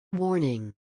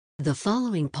Warning. The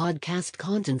following podcast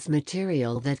contains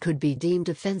material that could be deemed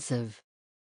offensive.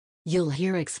 You'll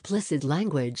hear explicit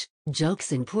language,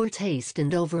 jokes in poor taste,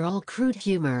 and overall crude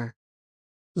humor.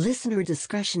 Listener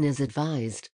discretion is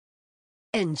advised.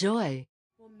 Enjoy.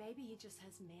 Well, maybe he just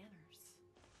has manners.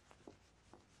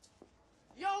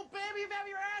 Yo, baby, you've had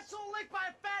your asshole licked by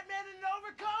a fat man in an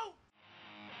overcoat?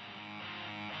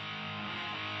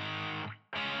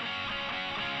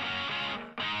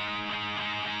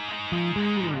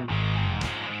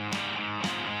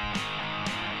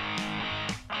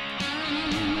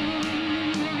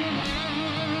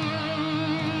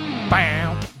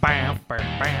 Bam, bam,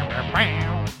 bam, bam,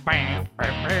 bam, bam,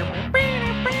 bam,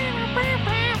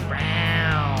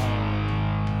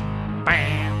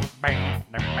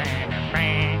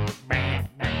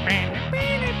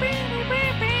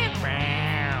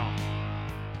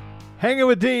 Hanging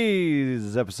with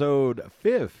D's, episode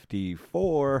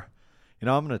 54. You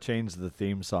know, I'm going to change the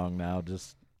theme song now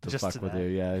just to Just fuck to with that? you.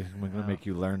 Yeah, we're going to make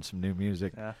you learn some new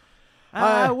music. Yeah.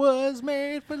 I was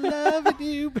made for loving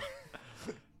you.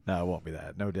 No, it won't be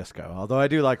that. No disco. Although I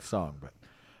do like the song. But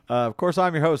of course,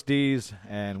 I'm your host, D's.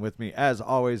 And with me, as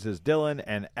always, is Dylan.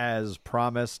 And as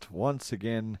promised, once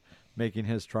again, making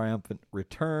his triumphant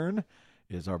return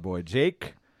is our boy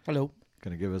Jake. Hello.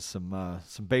 Going to give us some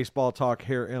baseball talk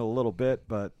here in a little bit,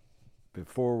 but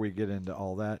before we get into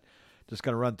all that, just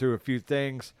going to run through a few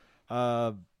things.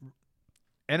 NFL,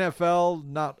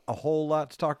 not a whole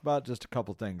lot to talk about, just a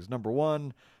couple things. Number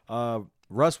one,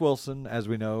 Russ Wilson, as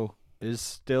we know, is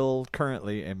still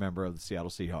currently a member of the Seattle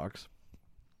Seahawks.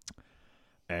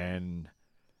 And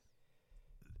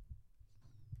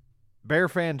Bear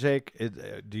fan Jake,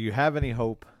 do you have any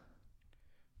hope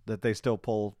that they still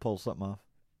pull something off?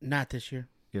 Not this year.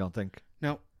 You don't think?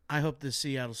 No. I hope the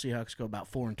Seattle Seahawks go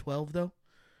about 4-12 though.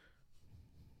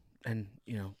 And,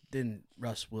 then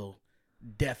Russ will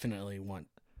definitely want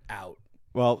out.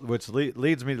 Well, which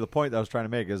leads me to the point that I was trying to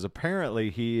make is apparently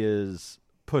he is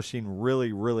pushing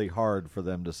really, really hard for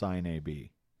them to sign AB.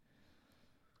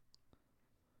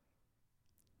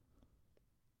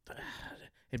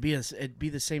 It'd be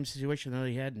the same situation that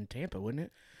he had in Tampa, wouldn't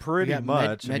it? Pretty You got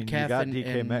much. Metcalf you got and-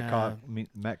 DK and,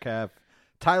 Metcalf.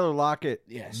 Tyler Lockett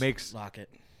Yes. makes Lockett.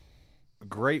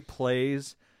 great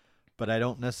plays, but I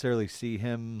don't necessarily see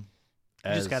him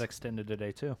as Just got extended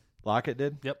today, too. Lockett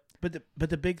did. Yep. But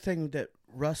the big thing that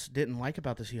Russ didn't like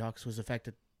about the Seahawks was the fact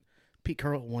that Pete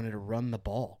Carroll wanted to run the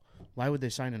ball. Why would they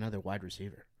sign another wide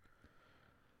receiver?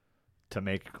 To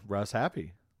make Russ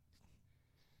happy.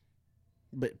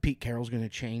 But Pete Carroll's going to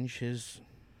change his.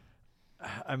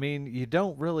 I mean, you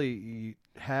don't really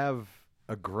have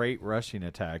a great rushing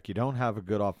attack. You don't have a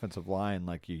good offensive line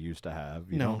like you used to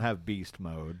have. You No. don't have beast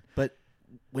mode. But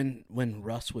when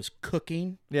Russ was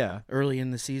cooking Yeah, early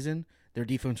in the season, their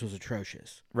defense was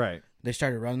atrocious. right. They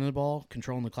started running the ball,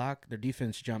 controlling the clock. Their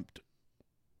defense jumped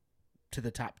to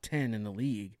the top 10 in the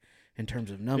league in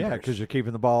terms of numbers. Yeah, because you're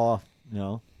keeping the ball,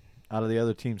 out of the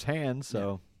other team's hands.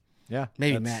 So, yeah.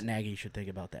 Maybe that's- Matt Nagy should think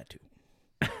about that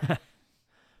too.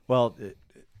 Well,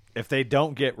 if they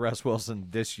don't get Russ Wilson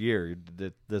this year,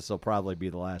 this will probably be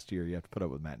the last year you have to put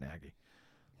up with Matt Nagy.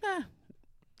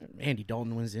 Andy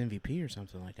Dalton wins the MVP or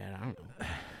something like that. I don't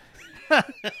know.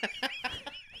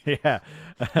 Yeah.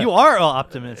 You are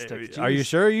optimistic. Are you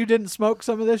sure you didn't smoke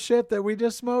some of this shit that we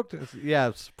just smoked?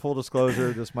 Yeah, full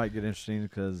disclosure, this might get interesting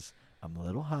because I'm a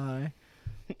little high.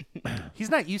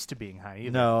 He's not used to being high either.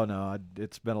 No,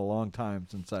 it's been a long time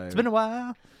since It's been a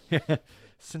while.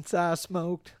 since I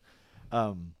smoked.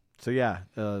 So yeah,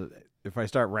 if I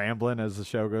start rambling as the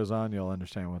show goes on, you'll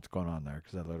understand what's going on there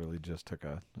because I literally just took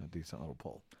a decent little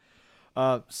pull.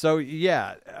 So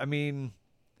yeah, I mean,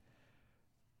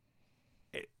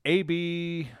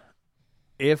 AB,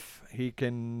 if he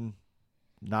can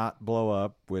not blow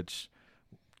up, which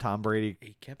Tom Brady,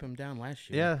 He kept him down last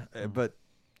year. yeah, but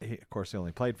of course he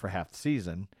only played for half the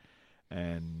season,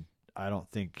 and I don't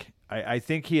think I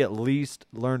think he at least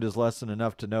learned his lesson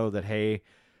enough to know that hey,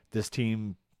 this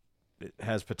team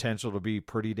has potential to be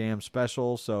pretty damn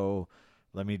special. So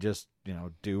let me just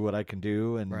do what I can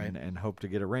do and Right. and hope to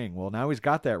get a ring. Well, now he's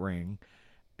got that ring,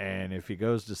 and if he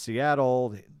goes to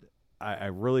Seattle, I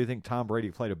really think Tom Brady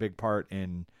played a big part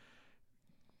in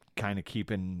kind of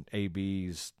keeping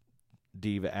AB's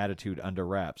diva attitude under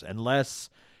wraps, unless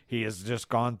he has just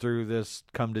gone through this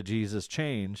come to Jesus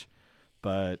change,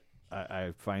 but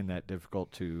I find that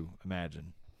difficult to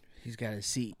imagine. He's got his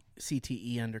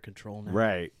CTE under control now.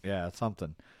 Right. Yeah,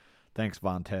 something. Thanks,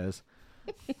 Vontez.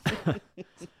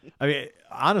 I mean,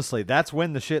 honestly, that's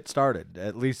when the shit started.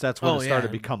 At least that's when Oh, it started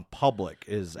yeah. to become public,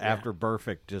 is after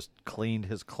Burfict just cleaned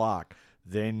his clock.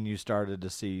 then you started to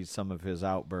see some of his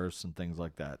outbursts and things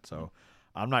like that. So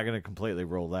I'm not going to completely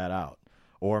rule that out.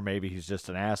 Or maybe he's just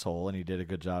an asshole and he did a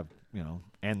good job,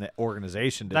 and the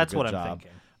organization did That's a good what I'm job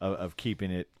thinking. of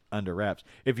keeping it under wraps.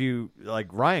 If you like,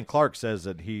 Ryan Clark says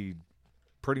that he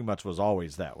pretty much was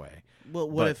always that way. Well,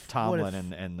 But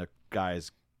Tomlin and the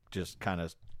guys just kind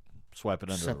of swept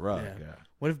it under the rug. Yeah.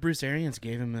 What if Bruce Arians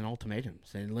gave him an ultimatum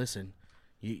saying, "Listen,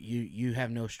 you have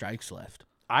no strikes left."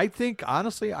 I think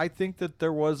that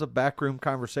there was a backroom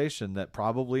conversation that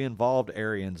probably involved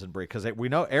Arians and Brady, because we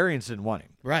know Arians didn't want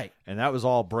him, Right. and that was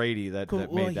all Brady that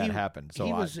Well, made that happen. So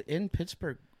he was in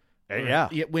Pittsburgh. yeah,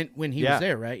 when he yeah. was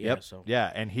there, right? Yeah. Yep. So Yeah,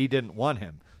 and he didn't want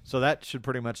him. So that should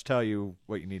pretty much tell you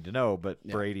what you need to know. But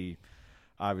Brady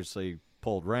obviously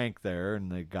pulled rank there,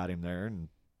 and they got him there, and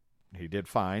he did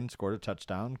fine, scored a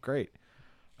touchdown. Great.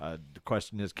 The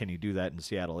question is, can he do that in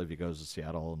Seattle if he goes to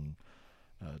Seattle?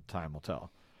 And time will tell.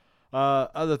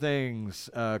 Other things,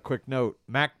 quick note,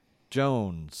 Mac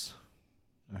Jones.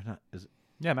 Or not, is it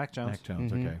Yeah, Mac Jones. Mac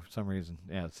Jones, Mhm. okay. For some reason.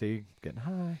 Yeah, see, getting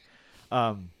high.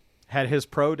 Had his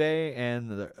pro day, and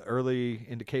the early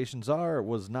indications are it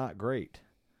was not great.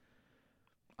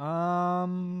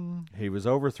 He was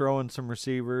overthrowing some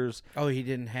receivers. Oh, he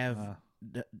didn't have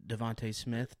Devontae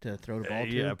Smith to throw the ball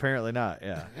to? Yeah, apparently not,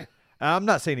 yeah. I'm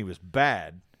not saying he was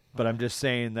bad, but I'm just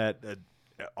saying that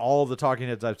all the talking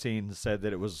heads I've seen said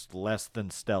that it was less than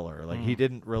stellar. Like, he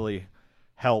didn't really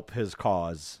help his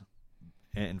cause.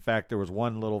 In fact, there was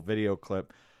one little video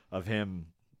clip of him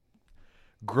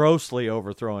grossly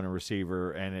overthrowing a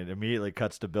receiver, and it immediately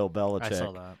cuts to Bill Belichick. I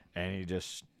saw that. And he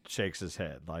just shakes his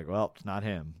head like, well, it's not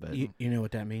him. But You know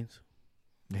what that means?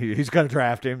 he's going to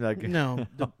draft him. Like, No,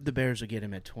 the Bears will get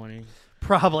him at 20,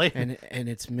 Probably. and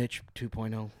it's Mitch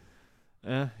 2.0.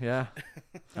 Yeah.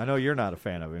 I know you're not a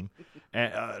fan of him.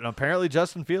 And apparently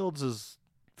Justin Fields is,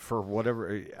 for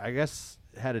whatever, I guess,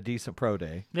 had a decent pro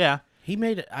day. Yeah. He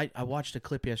made I watched a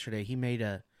clip yesterday. He made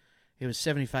it was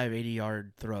 75,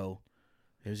 80-yard throw.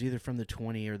 It was either from the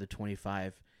 20 or the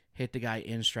 25. Hit the guy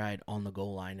in stride on the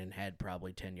goal line and had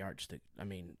probably 10 yards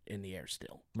in the air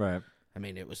still. Right. I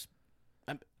mean, it was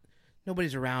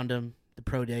nobody's around him. The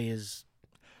pro day is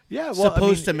Yeah,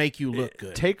 supposed to make you look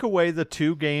good. Take away the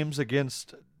 2 games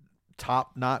against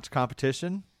top-notch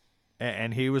competition,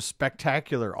 and he was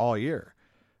spectacular all year.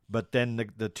 But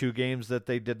then the 2 games that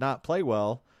they did not play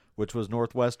well, which was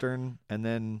Northwestern and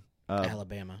then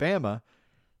Alabama,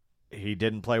 he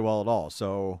didn't play well at all.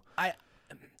 So I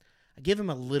give him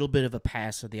a little bit of a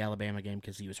pass at the Alabama game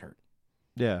because he was hurt.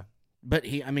 yeah, But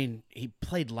he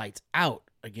played lights out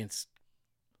against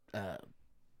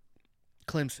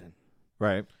Clemson.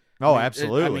 right. Oh, I mean,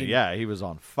 absolutely. Yeah, he was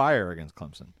on fire against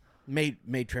Clemson.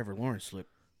 Made Trevor Lawrence look.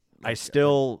 I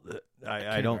don't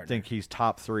kindergartner. think he's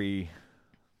top 3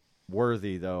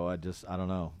 worthy, though. I don't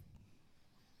know.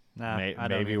 Nah, I don't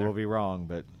Maybe either. we'll be wrong,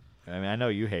 but I mean, I know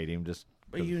you hate him. Just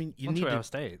But you Went need to Ohio to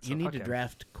State, so you need fuck to him.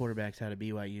 draft quarterbacks out of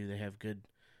BYU. They have good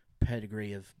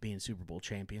pedigree of being Super Bowl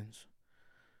champions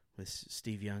with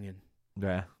Steve Young and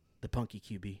yeah. the punky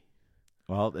QB.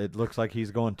 Well, it looks like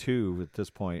he's going 2 at this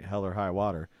point, hell or high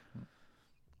water,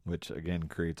 which again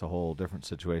creates a whole different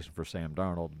situation for Sam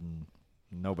Darnold. And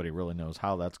nobody really knows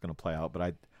how that's going to play out,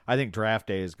 but I think draft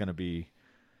day is going to be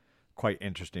quite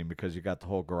interesting because you got the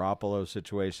whole Garoppolo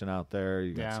situation out there,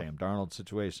 you got Sam Darnold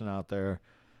situation out there,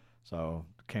 so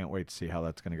can't wait to see how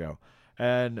that's going to go.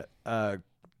 And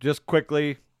just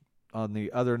quickly on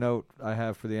the other note I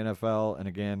have for the NFL, and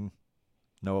again,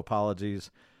 no apologies,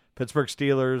 Pittsburgh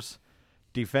Steelers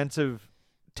defensive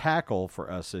tackle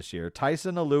for us this year,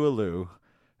 Tyson Alualu,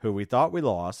 who we thought we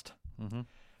lost,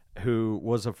 who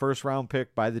was a first-round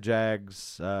pick by the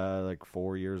Jags like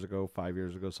 4 years ago, 5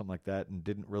 years ago, something like that, and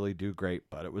didn't really do great,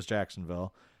 but it was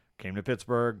Jacksonville. Came to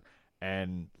Pittsburgh,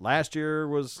 and last year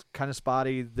was kind of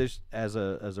spotty. This as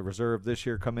a reserve, this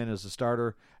year come in as a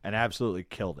starter and absolutely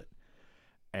killed it.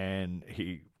 And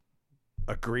he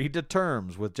agreed to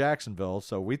terms with Jacksonville,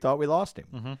 so we thought we lost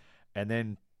him. And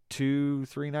then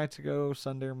 2-3 nights ago,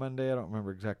 Sunday or Monday, I don't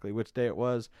remember exactly which day it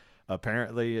was,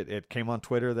 apparently it came on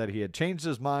Twitter that he had changed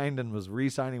his mind and was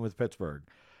re-signing with Pittsburgh.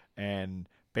 And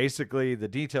basically the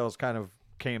details kind of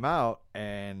came out,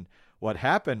 and what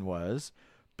happened was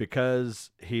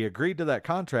because he agreed to that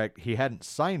contract, he hadn't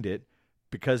signed it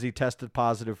because he tested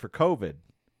positive for COVID.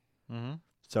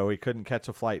 So he couldn't catch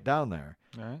a flight down there.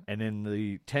 Right. And in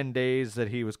the 10 days that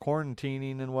he was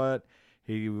quarantining and what,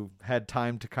 he had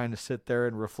time to kind of sit there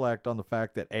and reflect on the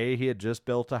fact that, A, he had just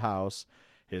built a house.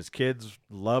 His kids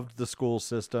loved the school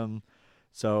system.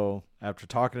 So after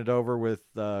talking it over with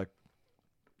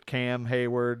Cam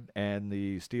Hayward and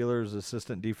the Steelers'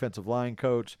 assistant defensive line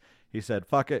coach, He said,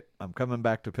 fuck it, I'm coming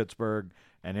back to Pittsburgh,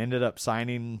 and ended up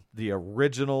signing the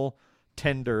original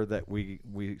tender that we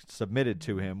submitted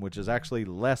to him, which is actually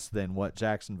less than what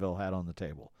Jacksonville had on the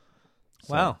table.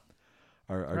 So Wow.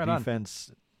 Our Right on.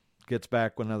 defense gets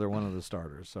back another one of the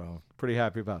starters, so pretty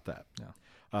happy about that.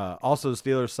 Yeah. Also, the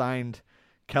Steelers signed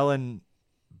Kellen,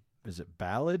 is it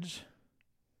Ballage?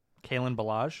 Kalen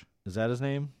Balaj. Is that his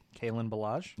name? Kalen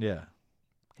Balaj. Yeah.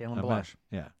 Kalen I'm Balaj. not-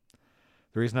 yeah.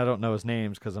 The reason I don't know his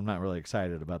name is because I'm not really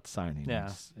excited about the signing. Yeah.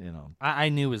 It's, you know, I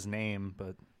knew his name,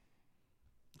 but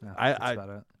yeah, that's about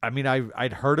it. I mean,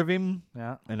 I'd heard of him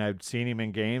Yeah. and I'd seen him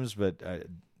in games, but I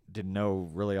didn't know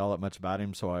really all that much about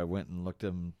him. So I went and looked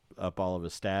him up, all of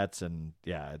his stats, and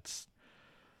yeah,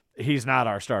 he's not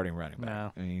our starting running back.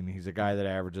 No. I mean, he's a guy that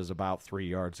averages about 3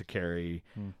 yards a carry.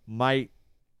 Might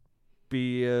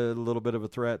be a little bit of a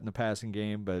threat in the passing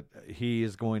game, but he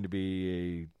is going to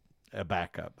be a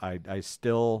backup. I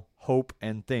still hope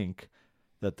and think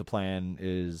that the plan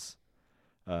is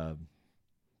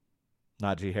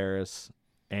Najee Harris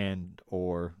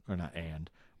or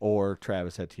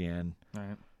Travis Etienne.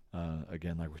 Right.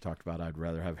 Again, like we talked about, I'd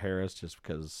rather have Harris just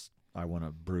because I want a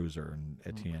bruiser, and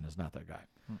Etienne is not that guy.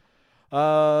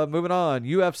 Moving on,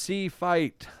 UFC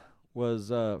fights,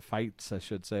 I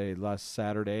should say, last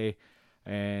Saturday.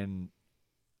 And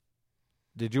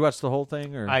did you watch the whole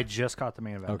thing? Or I just caught the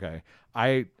main event. okay,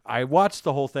 I watched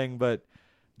the whole thing, but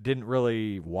didn't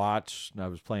really watch. I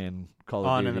was playing Call of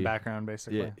On Duty in the background,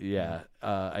 basically. Yeah.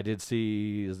 I did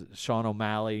see Sean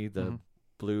O'Malley, the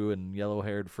blue and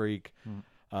yellow-haired freak.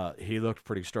 He looked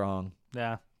pretty strong.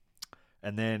 Yeah.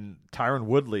 And then Tyron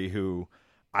Woodley, who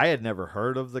I had never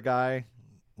heard of the guy,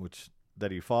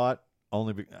 that he fought.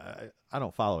 I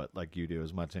don't follow it like you do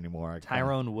as much anymore.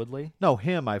 Tyrone Woodley. No,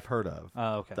 him I've heard of.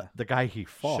 Oh, okay. The guy he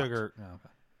fought. Sugar. Oh,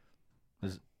 okay.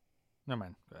 Is- Never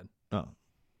mind. Go ahead.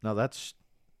 No, that's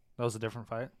That was a different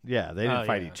fight. yeah. They didn't Oh,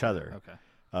 fight yeah, each okay, other.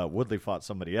 Okay. Woodley fought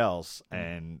somebody else,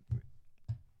 and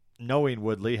knowing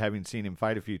Woodley, having seen him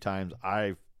fight a few times,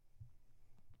 I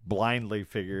blindly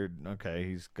figured, okay,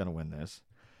 he's gonna win this.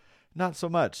 Not so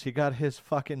much. He got his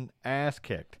fucking ass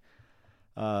kicked.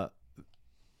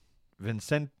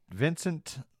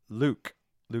 Vincent Luke,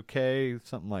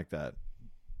 something like that.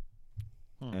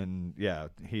 And yeah,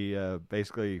 he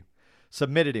basically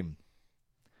submitted him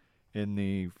in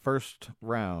the first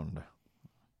round.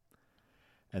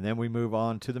 And then we move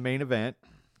on to the main event,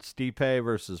 Stipe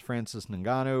versus Francis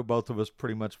Ngannou. Both of us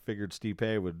pretty much figured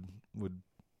Stipe would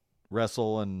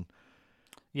wrestle and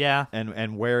Yeah.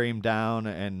 wear him down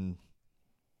and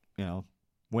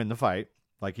win the fight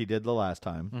like he did the last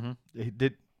time. Mm-hmm. He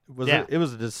did. Yeah. It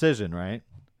was a decision, right?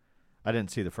 I didn't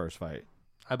see the first fight.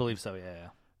 I believe so. Yeah.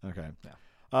 Okay.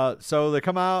 Yeah. So they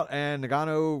come out, and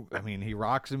Ngannou, I mean, he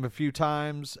rocks him a few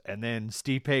times, and then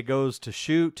Stipe goes to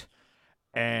shoot,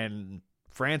 and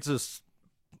Francis,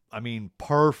 I mean,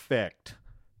 perfect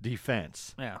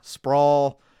defense. Yeah.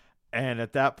 Sprawl, and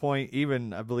at that point,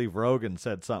 even I believe Rogan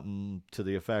said something to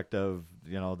the effect of,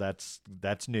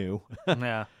 that's new.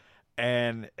 Yeah.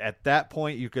 And at that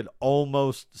point, you could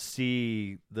almost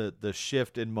see the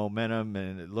shift in momentum,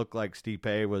 and it looked like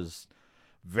Stipe was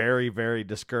very, very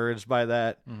discouraged by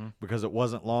that because it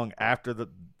wasn't long after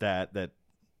that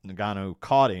Ngannou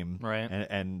caught him Right.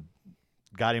 and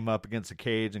got him up against the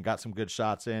cage and got some good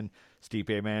shots in.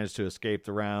 Stipe managed to escape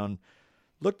the round.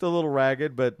 Looked a little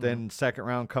ragged, but then second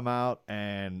round come out,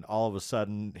 and all of a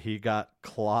sudden he got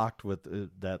clocked with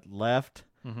that left.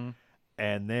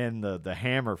 And then the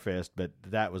hammer fist, but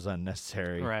that was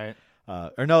unnecessary. Right.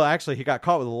 Or no, actually, he got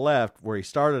caught with the left where he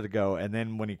started to go, and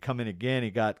then when he come in again, he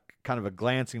got kind of a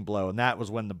glancing blow, and that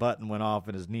was when the button went off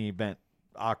and his knee bent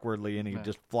awkwardly, and he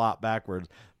just flopped backwards.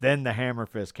 Then the hammer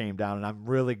fist came down, and I'm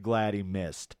really glad he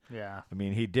missed. Yeah. I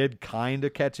mean, he did kind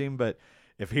of catch him, but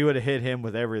if he would have hit him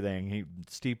with everything,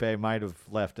 Stipe might have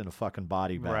left in a fucking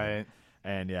body bag. Right.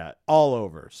 And yeah, all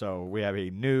over. So we have a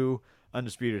new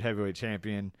undisputed heavyweight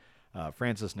champion,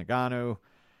 Francis Ngannou,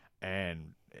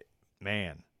 and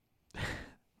man,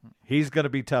 he's going to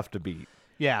be tough to beat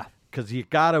Yeah. because you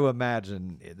got to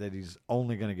imagine that he's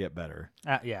only going to get better,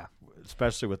 Yeah.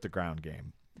 especially with the ground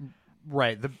game.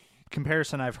 Right. The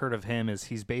comparison I've heard of him is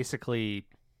he's basically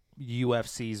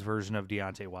UFC's version of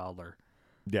Deontay Wilder.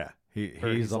 Yeah, Or he's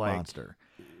he's a like- monster.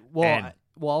 Well, And-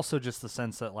 also just the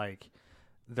sense that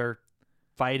they're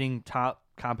fighting top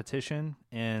competition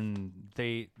and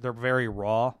they're very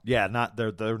raw, Yeah,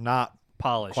 they're not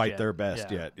polished, quite yet. their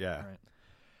best yet. Yeah. Right.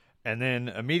 And then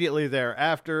immediately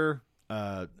thereafter,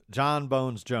 John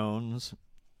Bones Jones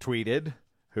tweeted,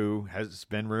 who has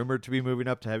been rumored to be moving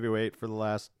up to heavyweight for the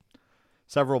last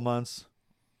several months.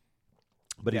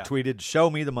 But Yeah. he tweeted, "Show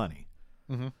me the money."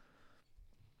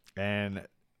 And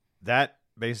that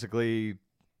basically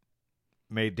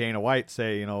made Dana White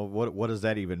say, what does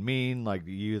that even mean? Like,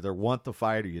 you either want the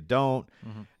fight or you don't.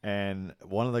 And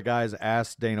one of the guys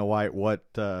asked Dana White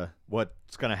what's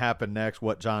going to happen next,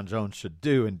 what John Jones should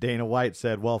do. And Dana White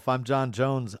said, well, if I'm John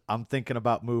Jones, I'm thinking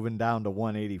about moving down to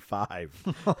 185.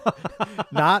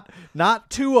 not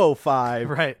 205.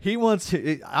 Right.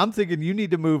 I'm thinking you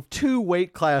need to move 2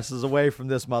 weight classes away from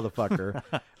this motherfucker.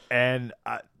 And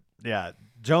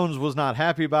Jones was not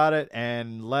happy about it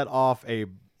and let off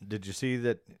did you see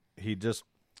that he just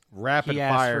rapid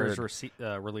fired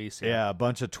release? Yeah, a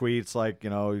bunch of tweets like,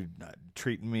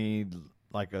 treating me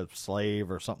like a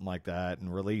slave or something like that,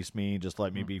 and release me, just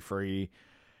let me be free.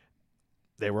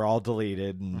 They were all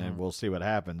deleted, and we'll see what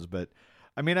happens. But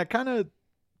I mean, I kind of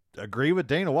agree with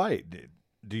Dana White.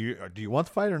 Do you want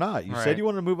the fight or not? You said you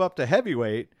wanted to move up to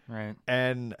heavyweight, right?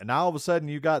 And now all of a sudden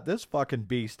you got this fucking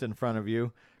beast in front of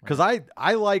you. Because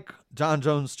I like John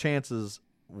Jones' chances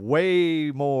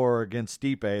way more against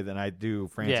Stipe than I do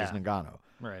Francis Ngannou.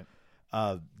 Right.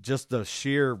 Just the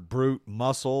sheer brute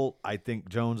muscle, I think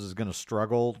Jones is going to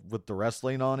struggle with the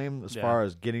wrestling on him as far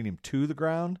as getting him to the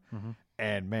ground.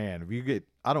 And man, if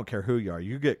I don't care who you are,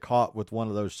 you get caught with one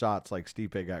of those shots like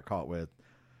Stipe got caught with.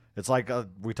 It's like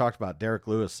we talked about Derek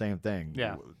Lewis, same thing.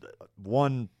 Yeah.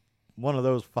 One of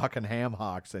those fucking ham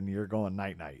hocks and you're going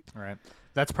night night. Right.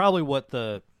 That's probably what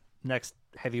the next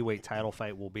heavyweight title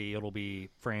fight will be. It'll be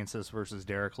Francis versus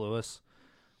Derek Lewis,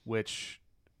 which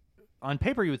on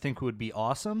paper you would think would be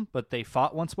awesome, but they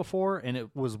fought once before and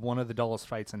it was one of the dullest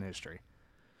fights in history.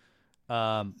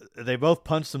 They both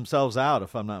punched themselves out,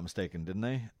 if I'm not mistaken, didn't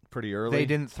they? Pretty early. They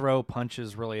didn't throw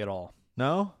punches really at all.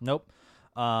 No? Nope.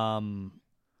 Derek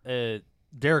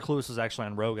Lewis was actually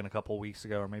on Rogan a couple weeks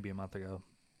ago, or maybe a month ago,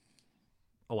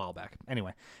 a while back.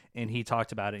 Anyway, and he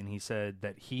talked about it, and he said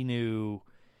that he knew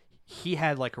he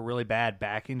had like a really bad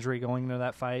back injury going into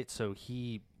that fight, so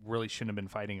he really shouldn't have been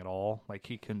fighting at all. Like,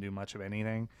 he couldn't do much of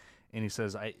anything. And he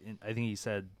says, I think he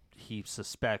said he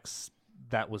suspects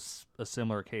that was a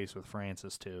similar case with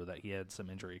Francis too, that he had some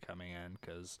injury coming in,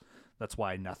 because that's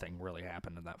why nothing really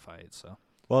happened in that fight. So,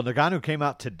 well, Ngannou came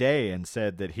out today and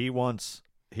said that he wants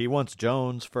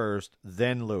Jones first,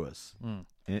 then Lewis,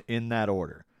 in that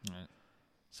order. Right.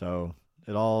 So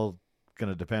it all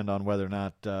going to depend on whether or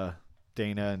not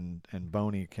Dana and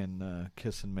Boney can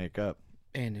kiss and make up.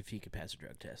 And if he could pass a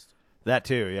drug test. That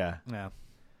too, yeah. Yeah.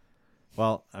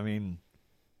 Well, I mean,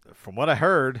 from what I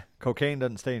heard, cocaine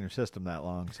doesn't stay in your system that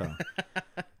long. So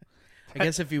I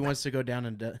guess if he wants to go down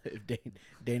and if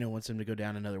Dana wants him to go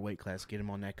down another weight class, get him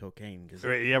on that cocaine.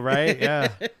 Yeah, right. Yeah.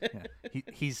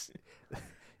 He's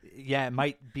it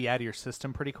might be out of your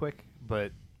system pretty quick,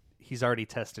 but he's already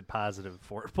tested positive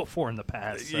for it before in the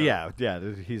past. So. Yeah.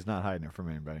 He's not hiding it from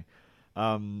anybody.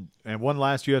 And one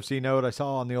last UFC note I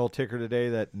saw on the old ticker today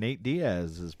that Nate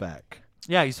Diaz is back.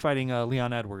 Yeah, he's fighting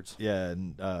Leon Edwards. Yeah,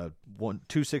 and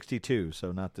 262.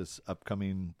 So not this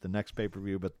upcoming, the next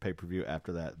pay-per-view, but the pay-per-view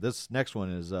after that. This next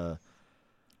one is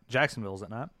Jacksonville, is it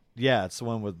not? Yeah, it's the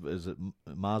one with, is it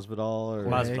Masvidal or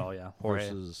Masvidal? Yeah,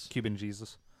 versus Cuban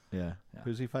Jesus. Yeah.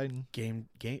 Who's he fighting? Game.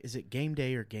 Is it Game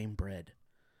Day or Game Bread?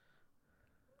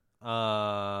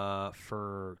 For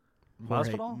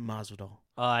Masvidal? Masvidal.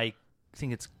 I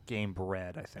think it's Game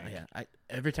Bread. I think. Yeah.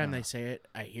 Every time they say it,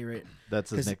 I hear it. That's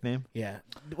his nickname? Yeah.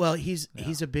 Well, he's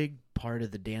a big part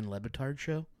of the Dan Le Batard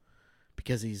show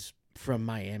because he's from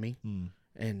Miami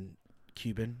and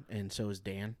Cuban, and so is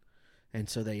Dan. And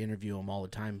so they interview him all the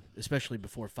time, especially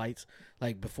before fights.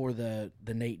 Like before the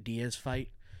Nate Diaz fight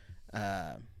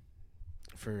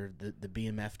for the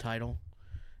BMF title,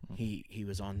 he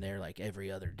was on there like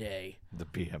every other day. The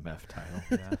BMF title.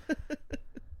 Yeah.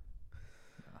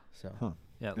 So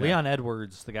Yeah, Leon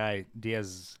Edwards, the guy Diaz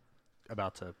is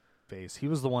about to face, he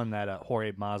was the one that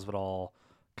Jorge Masvidal,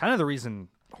 kind of the reason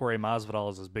Jorge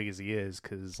Masvidal is as big as he is,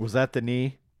 because Was that the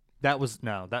knee? that's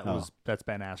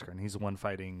Ben Askren. He's the one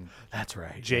fighting That's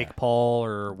right. Jake Paul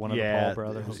or one of the Paul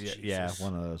brothers. Yeah,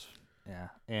 one of those. Yeah,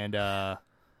 and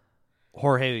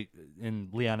Jorge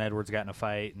and Leon Edwards got in a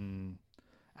fight, and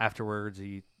afterwards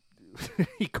he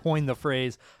he coined the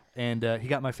phrase, and he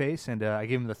got my face, and I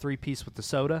gave him the 3-piece with the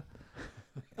soda,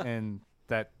 and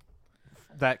that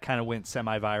kind of went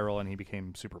semi-viral, and he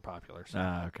became super popular. So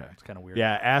okay. It's kind of weird.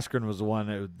 Yeah, Askren was the one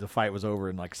that the fight was over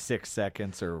in like 6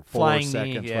 seconds or 4 Flying knee,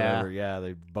 seconds, yeah. whatever. Yeah,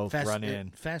 they both run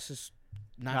in. Fastest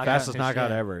knockout. Fastest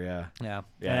knockout Yeah. ever, yeah. Yeah.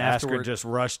 Yeah, And Askren afterward, just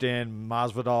rushed in.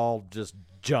 Masvidal just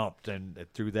jumped and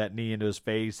threw that knee into his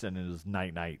face, and it was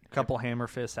night-night. a couple hammer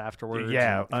fists afterwards.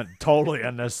 Yeah, totally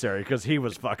unnecessary because he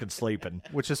was fucking sleeping.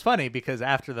 Which is funny because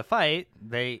after the fight,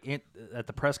 at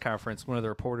the press conference, one of the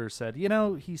reporters said,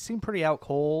 he seemed pretty out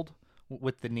cold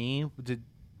with the knee.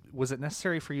 Was it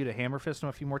necessary for you to hammer fist him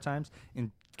a few more times? And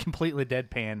completely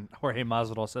deadpan, Jorge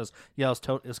Masvidal says, yeah,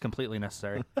 it was completely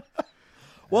necessary.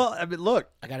 Well, I mean, look.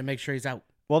 I got to make sure he's out.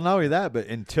 Well, not only that, but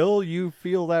until you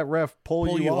feel that ref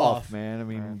pull you off, off. man. I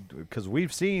mean, because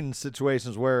we've seen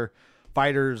situations where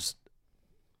fighters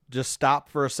just stop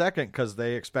for a second because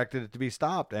they expected it to be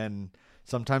stopped, and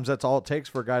sometimes that's all it takes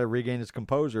for a guy to regain his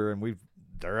composure. And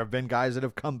there have been guys that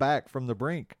have come back from the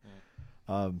brink.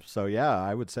 So yeah,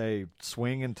 I would say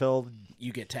swing until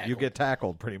You get tackled. you get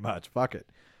tackled, pretty much. Fuck it.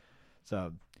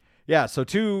 So yeah, so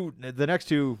the next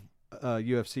two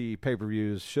UFC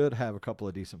pay-per-views should have a couple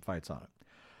of decent fights on it.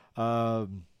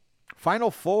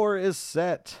 Final four is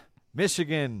set.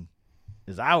 Michigan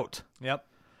is out. Yep.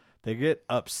 They get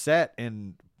upset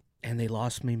in And they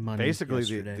lost me money basically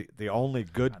yesterday. the only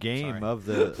good game sorry. of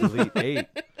the Elite Eight.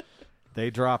 They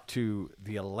dropped to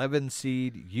the 11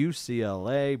 seed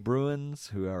UCLA Bruins,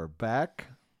 who are back.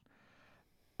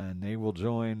 And they will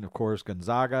join, of course,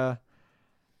 Gonzaga,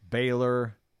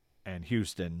 Baylor, and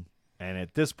Houston. And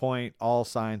at this point, all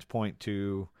signs point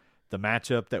to the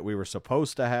matchup that we were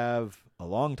supposed to have a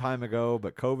long time ago,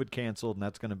 but COVID canceled, and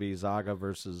that's going to be Zaga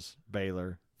versus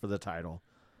Baylor for the title.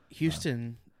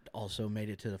 Houston also made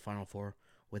it to the Final Four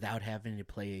without having to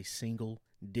play a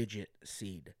single-digit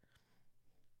seed.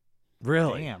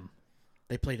 Really? Damn.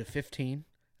 They played a 15,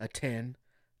 a 10,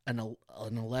 an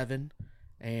 11,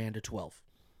 and a 12.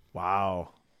 Wow.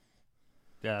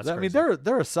 Yeah, that's I mean, crazy.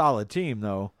 they're a solid team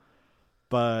though,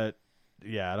 but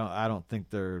yeah, I don't think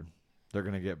they're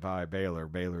going to get by Baylor.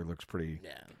 Baylor looks pretty,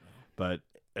 Yeah. but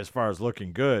as far as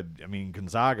looking good, I mean,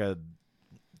 Gonzaga,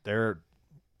 they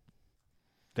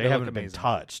They haven't look been amazing.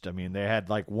 touched. I mean, they had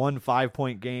like 1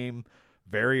 5-point game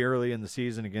very early in the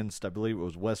season against, I believe it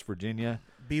was West Virginia.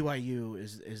 BYU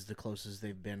is the closest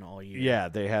they've been all year. Yeah,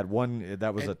 they had one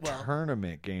that was And, a well,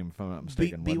 tournament game, if I'm not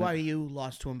mistaken. wasn't it? BYU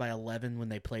lost to them by 11 when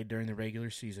they played during the regular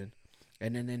season.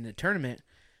 And then in the tournament,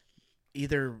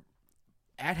 either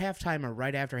at halftime or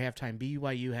right after halftime,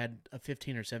 BYU had a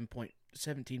 15 or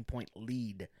 17-point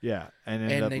lead. Yeah, and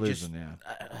ended And up they losing. Yeah,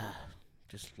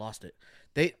 Just lost it.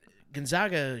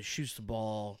 Gonzaga shoots the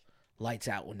ball lights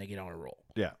out when they get on a roll.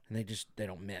 yeah. And they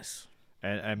don't miss.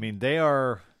 And I mean, they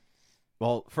are.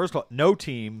 Well, first of all, no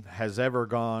team has ever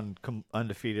gone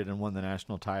undefeated and won the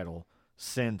national title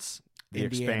since the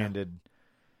Indiana. expanded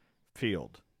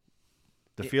field.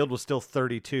 The field was still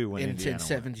 32 when In Indiana won.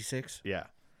 76. Yeah.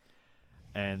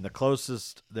 And the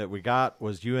closest that we got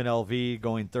was UNLV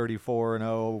going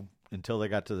 34-0 until they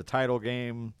got to the title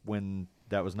game when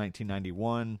that was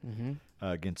 1991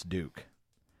 against Duke.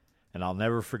 And I'll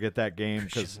never forget that game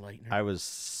because Christian Laettner. I was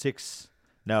 6.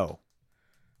 No,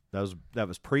 that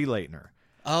was pre-Leitner.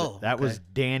 Oh, That okay. was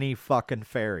Danny fucking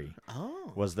Ferry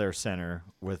Oh. was their center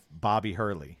with Bobby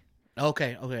Hurley.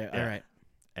 Okay. All Yeah. right.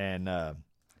 And I'll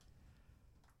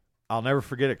never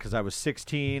forget it because I was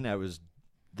 16. I was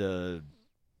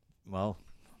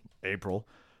April,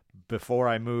 before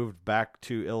I moved back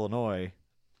to Illinois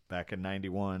back in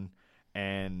 91.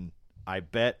 And I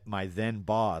bet my then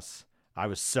boss, I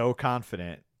was so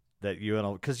confident that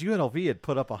UNLV, because UNLV had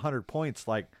put up 100 points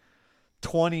like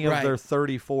 20 of Right. their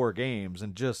 34 games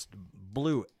and just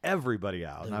blew everybody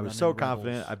out. The And I was running so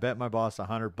confident. Rebels. I bet my boss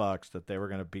 $100 that they were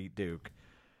going to beat Duke.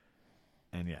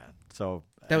 And yeah, so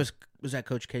That was that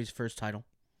Coach K's first title?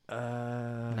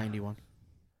 uh, 91.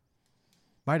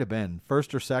 might have been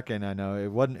first or second. I know it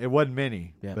wasn't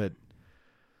many, Yeah. but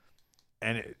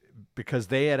because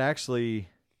they had actually,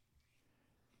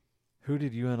 who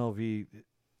did UNLV?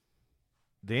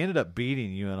 They ended up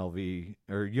beating UNLV,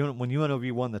 when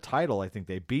UNLV won the title. I think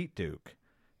they beat Duke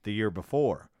the year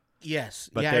before, Yes.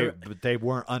 but yeah. they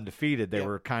weren't undefeated. They Yeah.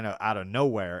 were kind of out of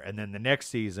nowhere, and then the next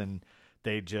season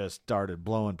they just started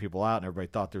blowing people out, and everybody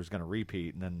thought they was going to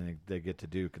repeat, and then they get to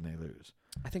Duke and they lose.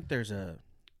 I think there's a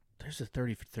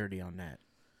 30 for 30 on that.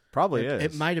 Probably is.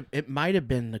 It might have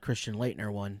been the Christian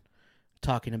Laettner one,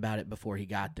 talking about it before he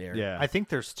got there. Yeah. I think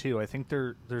there's two. I think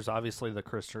there's obviously the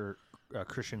Christian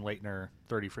Laettner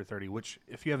 30 for 30, which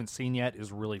if you haven't seen yet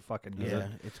is really fucking good. Yeah,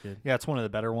 it's good. Yeah, it's one of the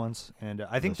better ones. And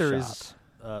I think The there shot. is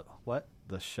what?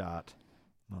 The shot,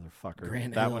 motherfucker.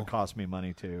 Grant that Hill. one cost me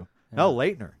money too. No,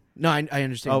 Leitner. No, I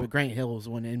understand, Oh. but Grant Hill was the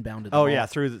one inbounded. The Oh ball. yeah,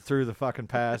 through the fucking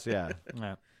pass. Yeah,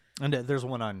 Yeah. And there's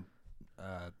one on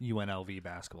UNLV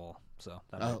basketball So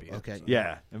that might be it. okay. So.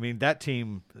 Yeah, I mean that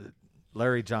team: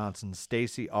 Larry Johnson,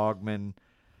 Stacey Augman,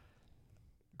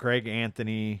 Greg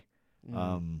Anthony.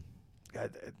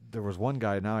 There was one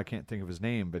guy, now I can't think of his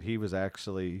name, but he was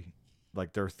actually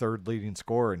like their third leading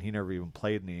scorer, and he never even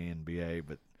played in the NBA.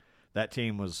 But that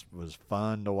team was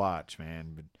fun to watch,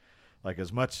 man. But like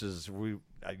as much as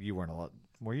you weren't alive.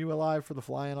 Were you alive for the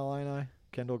Flying Illini?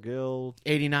 Kendall Gill?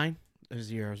 89 was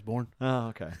the year I was born. Oh,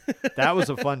 okay. That was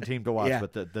a fun team to watch. Yeah.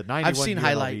 But the 91 I've seen UNLV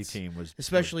highlights, team was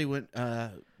especially when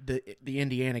the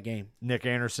Indiana game. Nick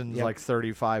Anderson's Yep. like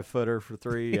 35-footer for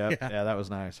three. Yep. Yeah. Yeah, that was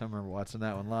nice. I remember watching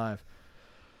that one live.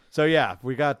 So, yeah,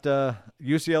 we got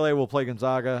UCLA will play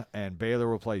Gonzaga and Baylor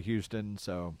will play Houston.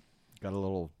 So, got a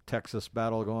little Texas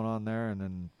battle going on there. And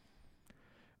then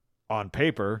on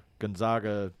paper,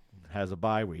 Gonzaga has a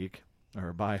bye week or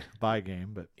a bye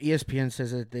game. But ESPN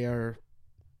says that they are.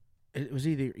 It was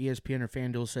either ESPN or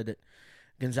FanDuel said that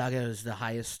Gonzaga is the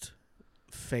highest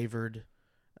favored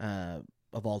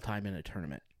of all time in a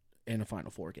tournament in a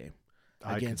Final Four game.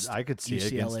 I could see it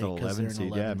UCLA, against an 'cause they're 11 an seed.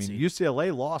 11 Yeah, I mean, seed.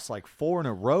 UCLA lost like 4 in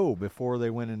a row before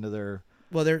they went into their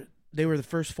Well, they were the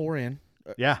first four in,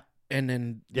 yeah. and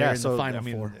then they're in So the Final I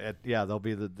mean, Four. they'll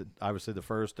be the obviously the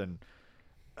first, and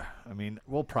I mean,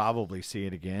 we'll probably see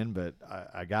it again, but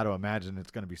I got to imagine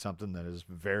it's going to be something that is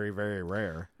very, very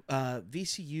rare.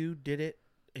 VCU did it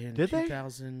in Did they?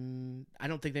 2000. I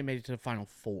don't think they made it to the Final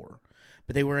Four,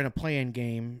 but they were in a play-in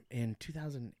game in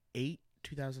 2008,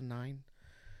 2009.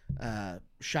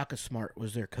 Shaka Smart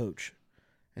was their coach,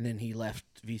 and then he left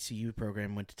VCU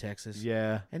program, went to Texas.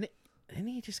 Yeah, And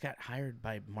he just got hired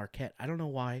by Marquette. I don't know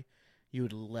why you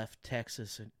would have left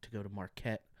Texas to go to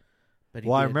Marquette. But he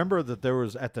well, I did. remember that there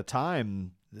was at the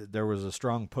time there was a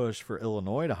strong push for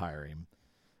Illinois to hire him.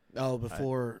 Oh,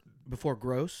 before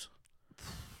Gross,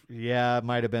 Yeah, it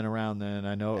might have been around then.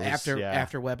 I know it was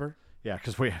after Weber. Yeah,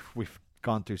 because we've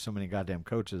gone through so many goddamn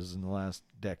coaches in the last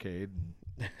decade.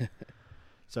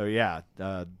 So yeah,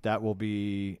 that will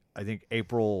be I think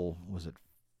April. Was it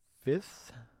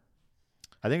 5th?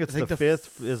 I think it's I think the the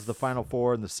 5th is the Final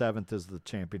Four and the 7th is the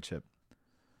championship.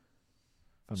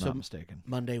 If I'm So not mistaken,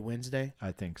 Monday, Wednesday,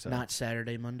 I think so. not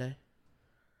Saturday, Monday.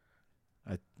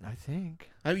 I think.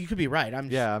 Oh, you could be right.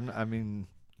 Yeah, I mean,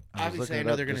 I was obviously, looking I it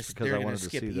know up they're going just to because I wanted to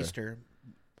skip see Easter,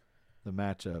 the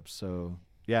matchups. So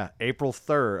yeah, April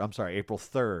 3rd. I'm sorry, April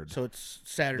 3rd. so it's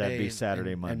Saturday. That'd be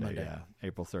Saturday, and Monday. Monday. Yeah,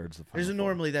 April 3rd is the Final There's Four.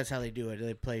 normally that's how they do it.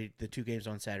 They play the two games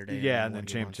on Saturday. Yeah, and one then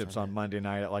game championships on Sunday. Monday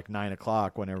night at like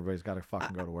 9:00 when everybody's got to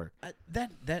fucking go to work.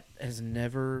 That has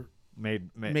never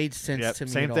Made sense yep, to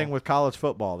me. Same at thing all. with college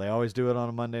football. They always do it on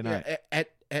a Monday night. Yeah,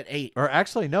 at 8. Or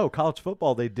actually, no, college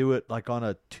football they do it like on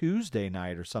a Tuesday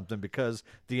night or something because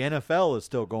the NFL is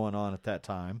still going on at that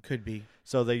time. Could be.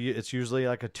 So it's usually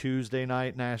like a Tuesday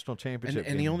night national championship.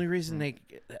 And the game. only reason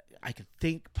I could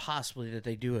think possibly that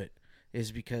they do it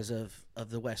is because of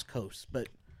the West Coast. But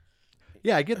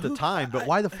yeah, I get the time, but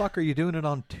why the fuck are you doing it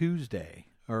on Tuesday?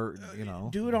 Or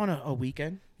do it on a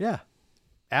weekend. yeah,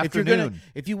 If you're afternoon.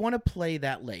 if you want to play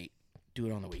that late, do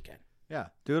it on the weekend. Yeah,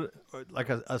 do it like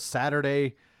a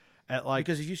Saturday at like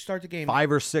Because if you start the game,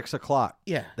 5 or 6 o'clock.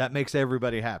 yeah, That makes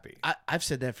everybody happy. I've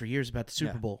said that for years about the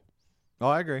Super Yeah. Bowl, Oh,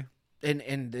 I agree.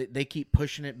 and they keep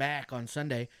pushing it back on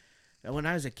Sunday. And when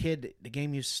I was a kid, the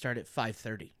game used to start at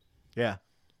 5:30. Yeah.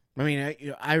 I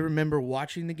mean, I remember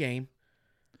watching the game.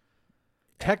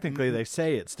 Technically, they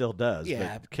say it still does.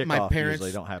 Yeah, but kickoff my parents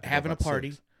usually don't have to go having a about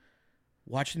party, 6.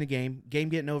 watching the game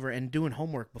getting over, and doing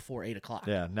homework before 8 o'clock.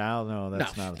 Yeah, no,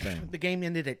 that's No. not a thing. The game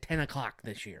ended at 10 o'clock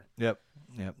this year. Yep,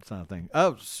 it's not a thing.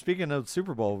 Oh, speaking of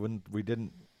Super Bowl, when we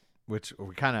didn't, which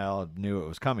we kind of knew it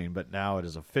was coming, but now it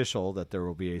is official that there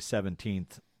will be a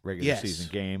 17th regular Yes. season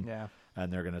game, Yeah.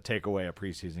 and they're going to take away a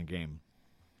preseason game.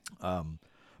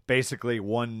 Basically,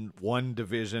 one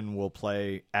division will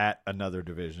play at another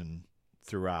division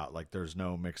throughout. Like, there's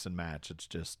no mix and match. It's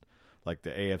just like the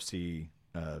AFC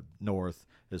North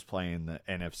is playing the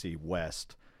NFC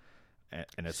West,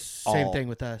 and it's Same all, thing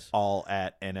with us. all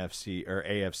at NFC or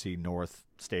AFC North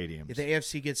stadiums. If the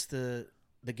AFC gets the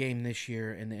game this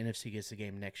year, and the NFC gets the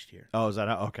game next year. Oh, is that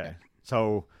okay?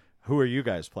 So, who are you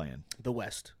guys playing? The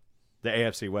West. The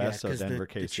AFC West, so 'cause Denver,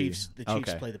 the KC. Chiefs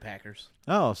okay. play the Packers.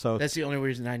 Oh, so That's the only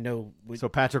reason I know. so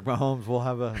Patrick Mahomes will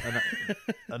have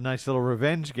a nice little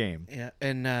revenge game. Yeah,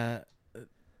 and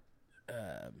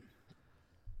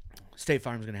State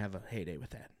Farm's going to have a heyday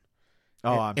with that.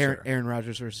 Oh, I'm sure. Aaron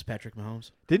Rodgers versus Patrick Mahomes.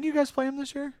 Didn't you guys play him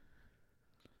this year?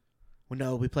 Well,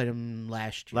 no, we played him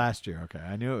last year Last year, okay.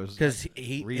 I knew it was because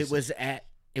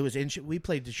recent. we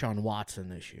played Deshaun Watson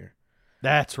this year.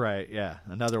 That's right. Yeah,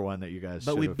 another one that you guys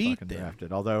But should we have beat fucking them.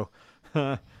 drafted. Although,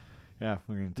 yeah, Yeah,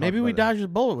 we can talk Maybe we about it. dodged a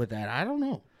bullet with that. I don't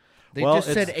know. They Well, just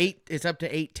said it's- 8. It's up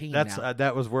to 18 That's now.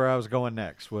 that was where I was going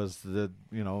next. Was with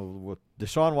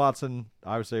Deshaun Watson?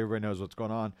 Obviously, everybody knows what's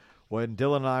going on. When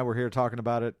Dylan and I were here talking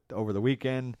about it over the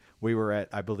weekend, we were at,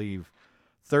 I believe,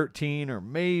 13 or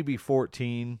maybe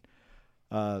 14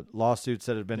 lawsuits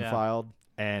that had been Yeah. filed,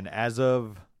 and as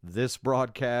of this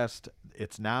broadcast,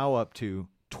 it's now up to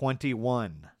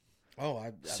 21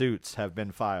 suits have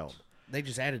been filed. They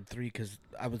just added 3 because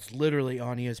I was literally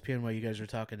on ESPN while you guys were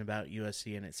talking about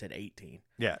USC, and it said 18.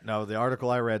 Yeah, no, the article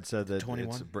I read said that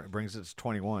 21? brings it to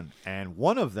 21. And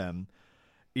one of them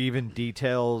even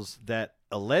details that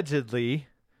allegedly,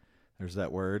 there's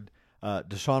that word,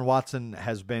 Deshaun Watson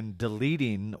has been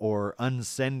deleting or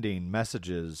unsending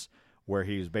messages where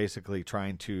he's basically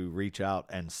trying to reach out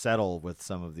and settle with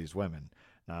some of these women.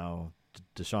 Now,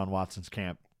 Deshaun Watson's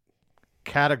camp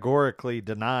categorically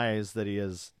denies that he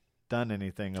has done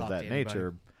anything of Talk that to anybody.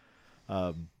 nature,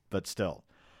 but still.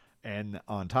 And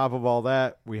on top of all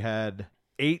that, we had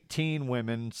 18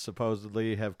 women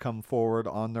supposedly have come forward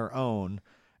on their own,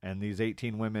 and these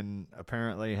 18 women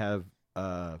apparently have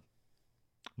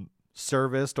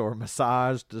serviced or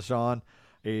massaged Deshaun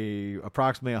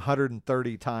approximately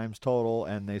 130 times total,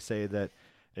 and they say that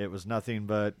it was nothing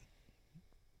but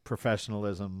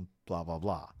professionalism, blah, blah,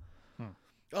 blah.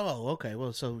 Oh, okay.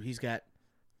 Well, so he's got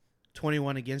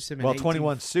 21 against him. And Well, 18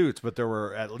 21 suits, but there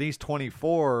were at least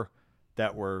 24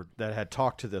 that had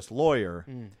talked to this lawyer.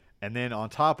 And then on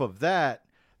top of that,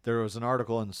 there was an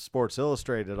article in Sports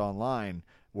Illustrated online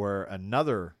where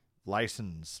another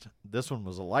this one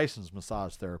was a licensed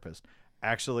massage therapist,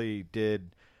 actually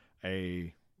did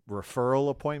a referral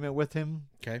appointment with him.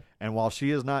 Okay. And while she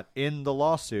is not in the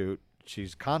lawsuit,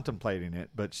 she's contemplating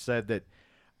it, but said that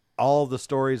all the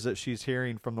stories that she's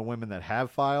hearing from the women that have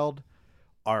filed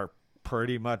are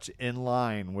pretty much in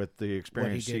line with the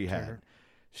experience did she to had. her.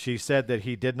 She said that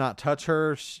he did not touch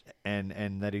her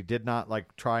and that he did not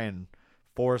like try and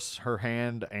force her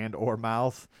hand and or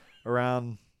mouth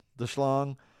around the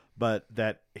schlong, but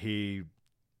that he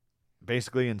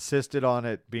basically insisted on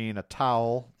it being a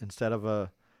towel instead of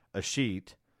a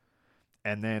sheet,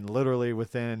 and then literally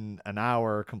within an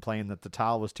hour complained that the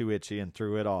towel was too itchy and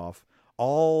threw it off.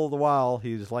 All the while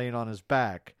he's laying on his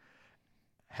back,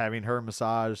 having her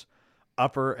massage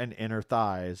upper and inner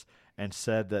thighs, and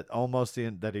said that almost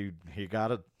that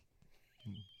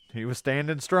he was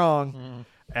standing strong,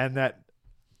 and that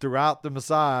throughout the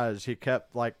massage he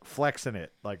kept like flexing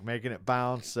it, like making it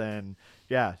bounce, and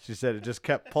yeah, she said it just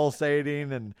kept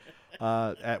pulsating, and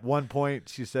at one point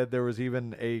she said there was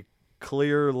even a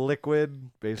clear liquid,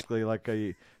 basically like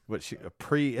a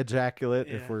pre-ejaculate,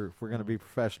 if we're going to be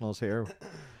professionals here.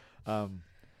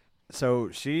 So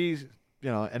she's,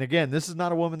 and again, this is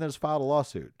not a woman that has filed a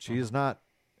lawsuit. She is not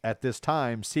at this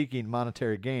time seeking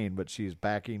monetary gain, but she's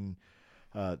backing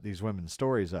these women's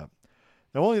stories up.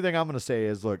 The only thing I'm going to say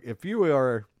is, look, if you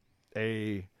are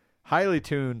a highly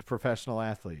tuned professional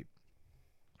athlete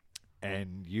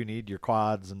and you need your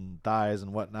quads and thighs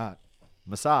and whatnot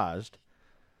massaged,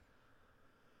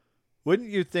 wouldn't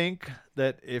you think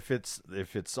that if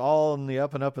it's all in the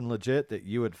up and up and legit, that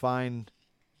you would find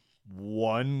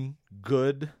one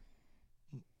good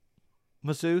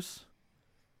masseuse?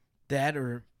 That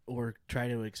or try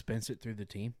to expense it through the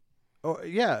team. Oh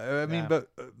yeah, I mean, Yeah.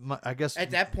 but I guess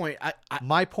At that point, I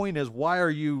my point is, why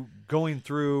are you going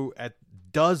through at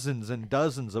dozens and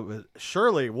dozens of it?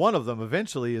 Surely one of them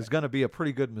eventually is going to be a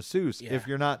pretty good masseuse if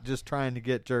you're not just trying to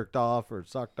get jerked off or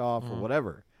sucked off or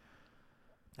whatever.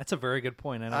 That's a very good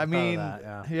point. I mean,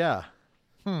 that, yeah.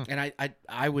 and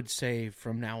I would say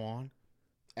from now on,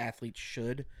 athletes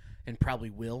should and probably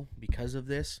will, because of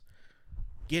this,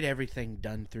 get everything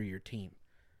done through your team.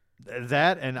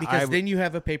 That and Because then you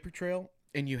have a paper trail,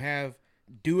 and you have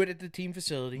do it at the team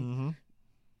facility. Mhm.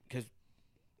 Because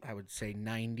I would say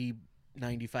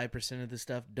 95% of the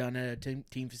stuff done at a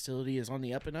team facility is on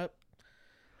the up and up.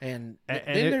 And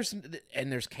then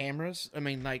there's cameras. I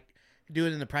mean, like, do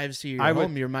it in the privacy of your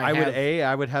home.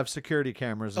 I would have security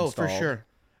cameras Oh, installed. for sure.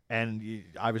 And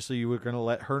obviously you were going to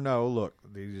let her know, look,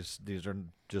 these are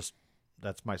just,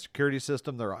 that's my security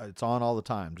system. It's on all the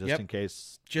time, just Yep. in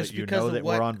case Just that you because know of that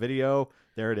what- we're on video.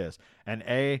 There it is. And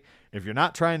if you're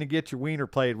not trying to get your wiener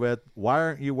played with, why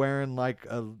aren't you wearing like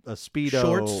a Speedo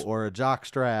Shorts? or a jock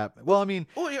strap? Well, I mean,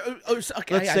 Okay, let's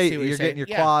I say see what you're saying. getting your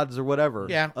Yeah. quads or whatever.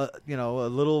 Yeah. A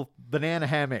little banana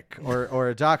hammock or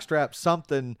a jock strap,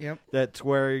 something Yep. that's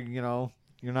where, you're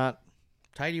not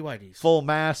Tidy whities. full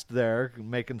mast there,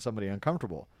 making somebody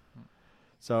uncomfortable.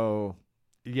 So,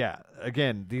 yeah,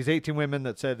 again, these 18 women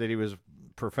that said that he was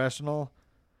professional,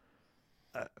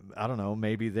 I don't know,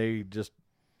 maybe they just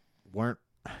weren't.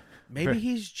 Maybe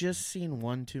he's just seen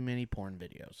one too many porn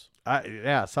videos.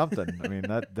 Yeah, something. I mean,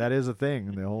 that is a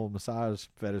thing. The whole massage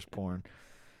fetish porn.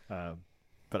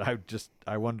 But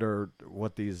I wonder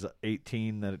what these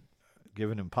 18 that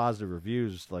given him positive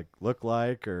reviews look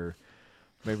like, or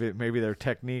maybe their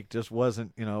technique just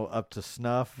wasn't up to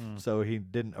snuff, so he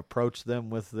didn't approach them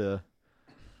with the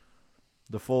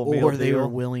full meal Or they deal. were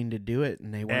willing to do it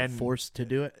and they weren't forced to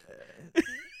do it.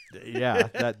 Yeah,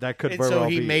 that could And very so well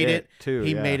he be made it too.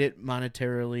 He yeah. made it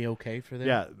monetarily okay for them.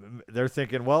 Yeah, they're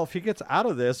thinking, well, if he gets out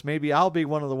of this, maybe I'll be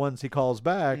one of the ones he calls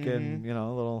back, and a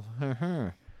little.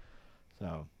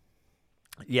 So,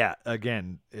 yeah,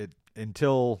 again,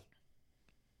 until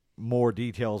more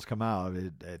details come out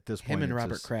at this point, Him and it's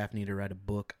Robert just- Kraft need to write a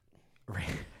book.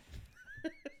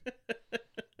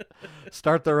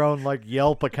 start their own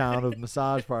Yelp account of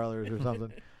massage parlors or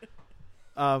something.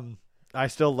 I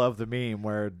still love the meme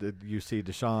where you see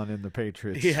Deshaun in the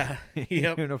Patriots Yeah.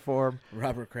 Yep. uniform.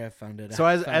 Robert Kraft found it. So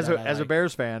out. as Found out I a like.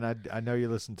 Bears fan, I know you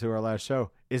listened to our last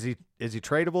show. Is he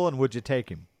tradable, and would you take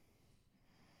him?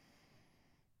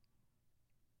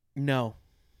 No,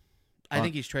 I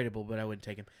think he's tradable, but I wouldn't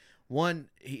take him. One,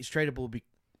 he's tradable.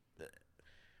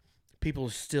 People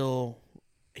still,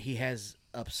 he has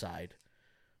upside.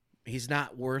 He's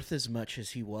not worth as much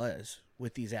as he was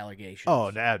with these allegations. Oh,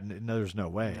 no, there's no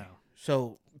way. No.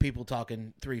 So people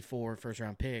talking 3-4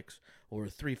 first-round picks or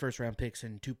 3 first-round picks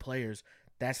and 2 players,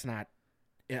 that's not,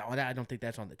 I don't think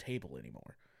that's on the table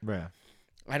anymore. Yeah.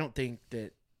 I don't think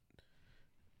that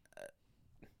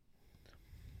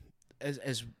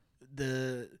as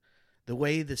the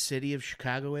way the city of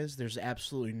Chicago is, there's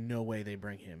absolutely no way they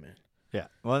bring him in. Yeah.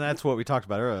 Well, that's what we talked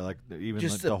about earlier. Even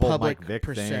Just the the whole public Mike Vick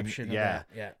perception thing. of Yeah. that,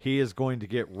 yeah. He is going to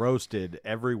get roasted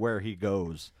everywhere he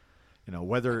goes.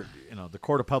 Whether the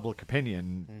court of public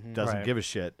opinion doesn't Right. give a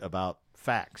shit about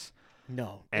facts.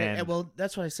 No. And- Well,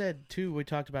 that's what I said, too. We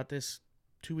talked about this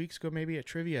 2 weeks ago, maybe at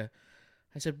trivia.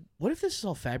 I said, what if this is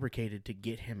all fabricated to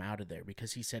get him out of there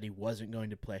because he said he wasn't going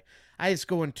to play? I was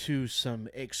going to some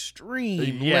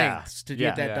extreme lengths to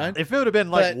get that Yeah. done. If it would have been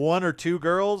But- 1 or 2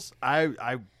 girls, I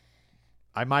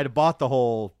might have bought the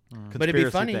whole conspiracy But it'd be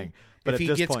funny thing. But if at he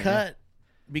this gets point, cut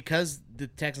because the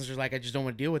Texans are like, I just don't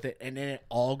want to deal with it, and then it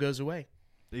all goes away.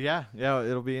 Yeah,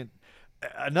 it'll be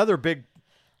another big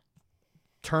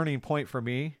turning point for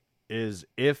me is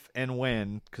if and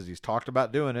when, because he's talked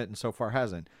about doing it and so far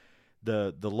hasn't.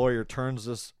 The lawyer turns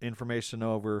this information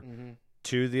over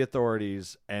to the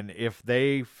authorities, and if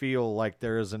they feel like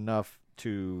there is enough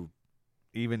to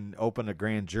even open a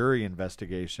grand jury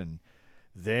investigation,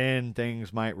 then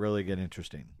things might really get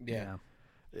interesting. Yeah.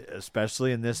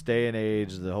 Especially in this day and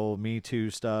age, the whole Me Too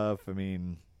stuff. I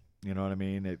mean, you know what I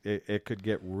mean? It could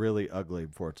get really ugly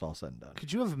before it's all said and done.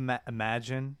 Could you have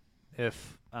imagine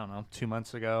if, I don't know, 2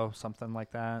 months ago, something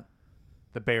like that,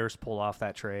 the Bears pulled off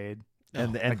that trade?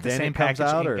 And Like the then same it comes package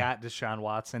out, and or got Deshaun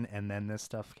Watson, and then this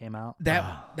stuff came out?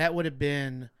 That would have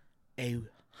been a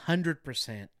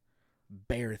 100%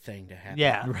 Bear thing to happen.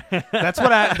 Yeah. That's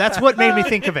what made me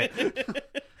think of it.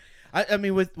 I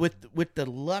mean, with the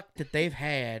luck that they've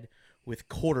had with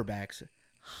quarterbacks,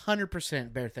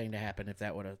 100% Bear thing to happen if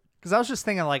that would have. Because I was just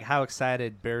thinking how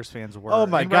excited Bears fans were. oh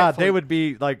my And God, they rightfully- would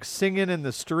be singing in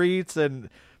the streets and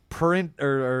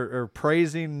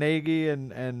praising Nagy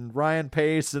and Ryan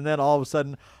Pace, and then all of a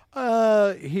sudden,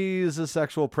 he's a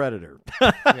sexual predator.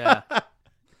 Yeah.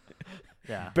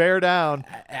 Yeah. Bear down.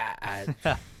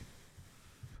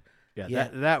 Yeah, Yeah.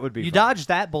 that would be. You fun. dodged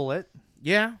that bullet.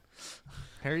 Yeah.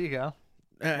 There you go.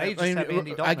 I, you just have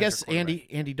Andy Dalton I as guess your quarterback.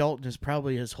 Andy Dalton is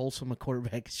probably as wholesome a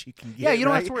quarterback as you can get. Yeah, you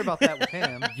don't have right? to worry about that with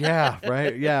him. Yeah,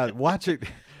 right. Yeah, watch it.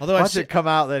 Although I've watch se- it come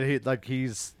out that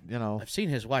he's I've seen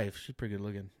his wife. She's pretty good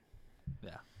looking.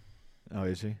 Yeah. Oh,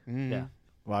 is he? Yeah.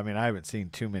 Well, I mean, I haven't seen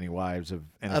too many wives of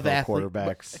NFL Of athlete-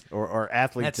 quarterbacks or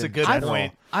athletes. That's a in good general.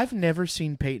 point. I've never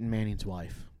seen Peyton Manning's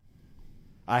wife.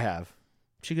 I have.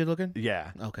 She good looking? Yeah.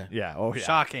 Okay. Yeah. Oh, yeah.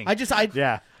 Shocking. I'd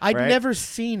Yeah. I'd right? never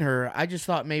seen her. I just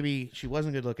thought maybe she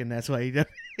wasn't good looking. That's why you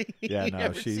Yeah. No,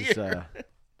 never see she's her.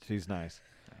 she's nice.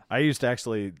 I used to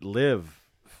actually live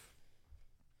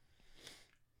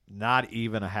not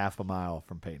even a half a mile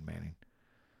from Peyton Manning.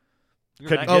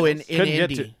 Couldn't Oh, get- in couldn't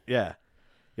get Indy. to- yeah.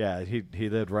 Yeah. He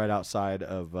lived right outside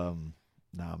of. No,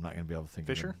 I'm not going to be able to think.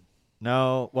 Fisher? Of him.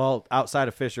 No, well, outside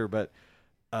of Fisher, but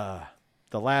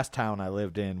the last town I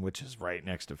lived in, which is right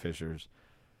next to Fisher's.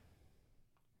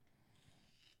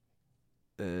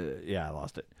 Yeah, I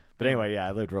lost it. But anyway, yeah,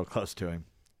 I lived real close to him.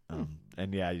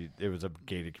 And yeah, it was a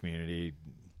gated community.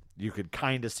 You could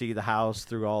kind of see the house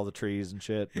through all the trees and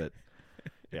shit. But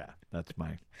yeah, that's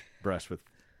my brush with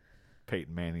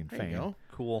Peyton Manning There you fame. go.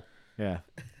 Cool. Yeah.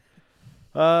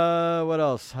 What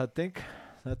else? I think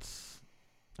that's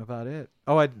about it.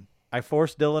 Oh, I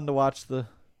forced Dylan to watch the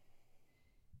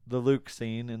Luke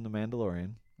scene in The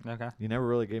Mandalorian. Okay. You never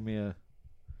really gave me a.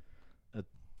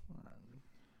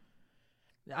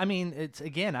 I mean, it's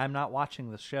again, I'm not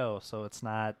watching the show, so it's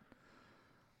not.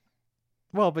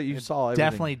 Well, but you It saw everything.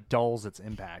 definitely dulls its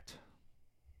impact.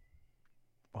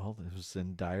 Well, it was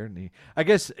in dire need. I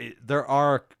guess there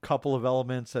are a couple of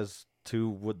elements as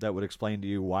to that would explain to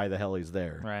you why the hell he's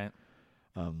there. Right.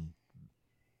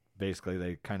 Basically,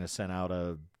 they kind of sent out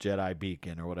a Jedi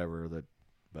beacon or whatever.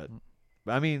 But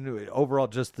I mean, overall,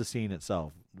 just the scene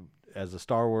itself. As a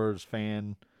Star Wars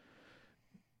fan,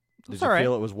 did It's you all right.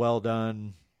 feel it was well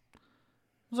done? It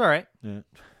was all right. Yeah.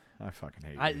 I fucking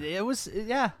hate you. It was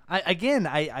yeah. I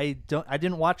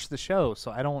didn't watch the show, so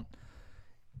I don't.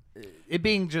 It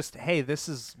being just hey, this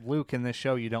is Luke in this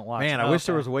show you don't watch. Man, I wish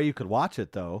there was a way you could watch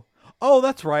it though. Oh,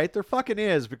 that's right. There fucking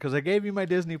is because I gave you my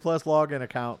Disney Plus login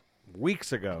account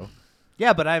weeks ago.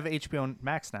 Yeah, but I have HBO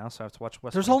Max now, so I have to watch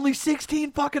West. There's Wing. only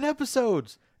 16 fucking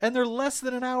episodes, and they're less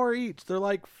than an hour each. They're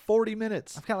like 40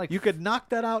 minutes. I've got, like, you could knock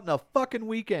that out in a fucking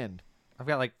weekend. I've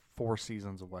got like 4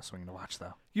 seasons of West Wing to watch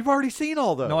though. You've already seen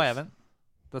all those. No, I haven't.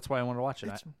 That's why I wanted to watch it.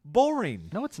 It's boring.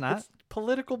 No, it's not. It's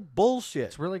political bullshit.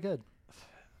 It's really good.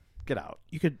 Get out.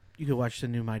 You could watch the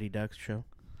new Mighty Ducks show.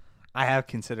 I have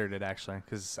considered it actually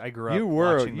because I grew up. You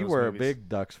were watching you those were movies. a big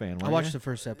Ducks fan. I Weren't watched you? the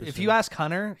first episode. If you ask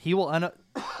Hunter, he will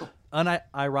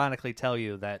unironically tell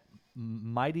you that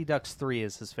Mighty Ducks 3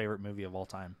 is his favorite movie of all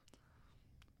time.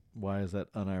 Why is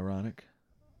that unironic?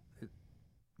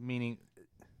 Meaning,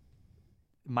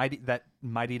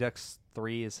 Mighty Ducks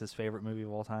 3 is his favorite movie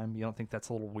of all time. You don't think that's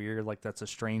a little weird? Like that's a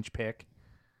strange pick?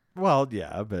 Well,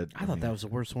 yeah, but I thought that was the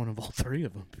worst one of all three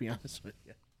of them. To be honest with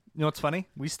you. You know what's funny?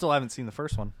 We still haven't seen the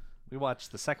first one. We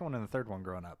watched the second one and the third one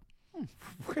growing up.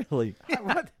 really.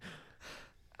 What?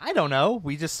 I don't know.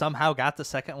 We just somehow got the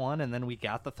second one, and then we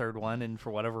got the third one, and for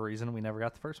whatever reason, we never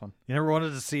got the first one. You never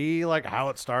wanted to see like how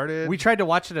it started. We tried to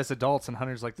watch it as adults, and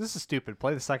Hunter's like, "This is stupid.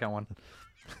 Play the second one."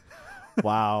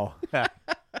 Wow. Yeah.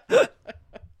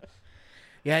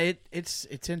 Yeah,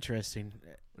 it's interesting.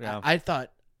 Yeah. I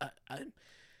thought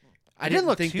I didn't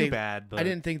look think too bad, but I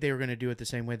didn't think they were going to do it the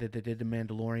same way that they did The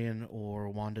Mandalorian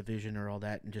or WandaVision or all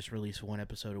that, and just release one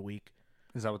episode a week.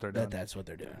 Is that what they're doing? That's what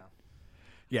they're doing.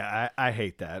 Yeah, I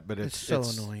hate that, but It's so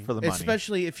annoying for the money.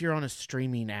 especially if you're on a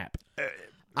streaming app.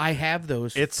 I have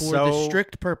those It's for the so-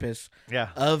 strict purpose Yeah.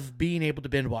 of being able to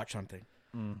binge watch something,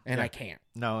 and I can't.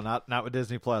 No, not with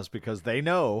Disney Plus because they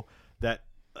know that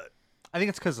I think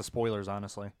it's because of spoilers,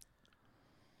 honestly.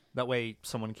 That way,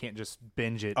 someone can't just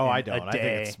binge it. Oh, in I don't. A I day.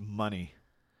 think it's money.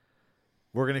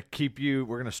 We're gonna keep you.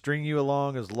 We're gonna string you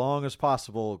along as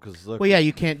possible. Because look, Well, yeah,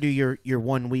 you can't do your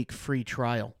 1 week free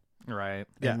trial right.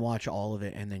 Yeah. and watch all of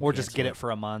it, and then Or just cancel get it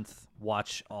for a month,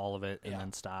 watch all of it, and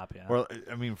then stop. Yeah. Well,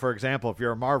 I mean, for example, if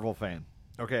you're a Marvel fan,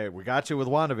 okay, we got you with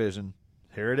WandaVision.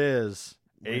 Here it is,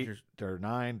 8 or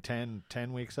 9,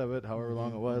 10 weeks of it, however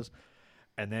long it was,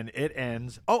 and then it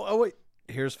ends. Oh wait,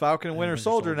 here's Falcon and Winter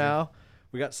Soldier now.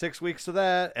 We got 6 weeks of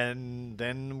that, and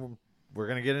then we're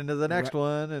gonna get into the next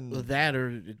one. And Well, that, or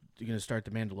you're going to start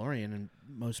The Mandalorian, and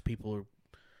most people are.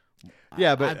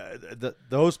 yeah, but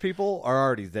those people are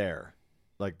already there.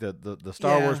 Like the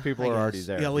Star Yeah, Wars people I are already guess.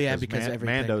 there. Yeah, well, yeah, because everything-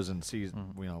 Mando's in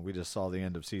season. You know, we just saw the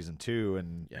end of season 2,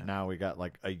 and Yeah. now we got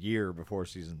like a year before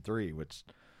season 3, which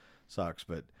sucks.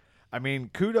 But I mean,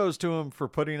 kudos to him for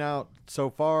putting out so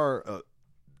far.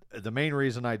 The main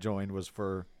reason I joined was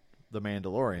for The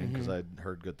Mandalorian because I'd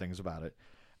heard good things about it,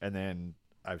 and then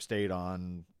I've stayed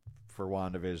on for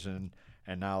WandaVision,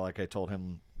 and now, like I told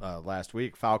him last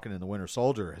week, Falcon and the Winter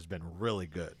Soldier has been really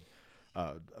good.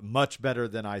 Much better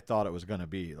than I thought it was going to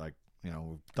be. Like, you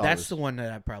know, thought That's it the was, one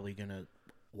that I'm probably going to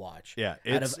watch. yeah,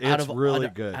 Out it's of- really out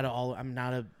of- good. Out of all, I'm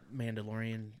not a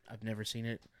Mandalorian. I've never seen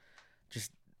it.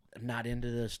 Just I'm not into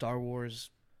the Star Wars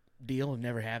deal. And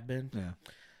never have been. Yeah.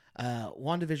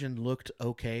 WandaVision looked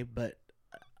okay, but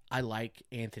I like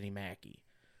Anthony Mackie,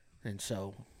 and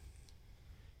so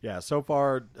Yeah, so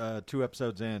far 2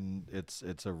 episodes in,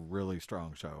 it's a really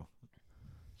strong show.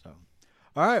 So,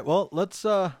 all right, well let's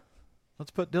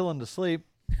put Dylan to sleep.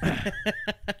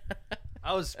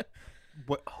 I was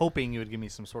hoping you would give me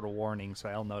some sort of warning so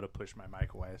I'll know to push my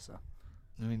mic away. So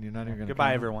I mean, you're not even going to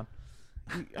goodbye, everyone.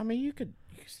 I mean you could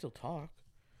still talk.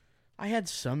 I had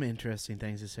some interesting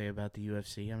things to say about the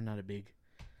UFC. I'm not a big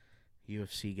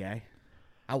UFC guy.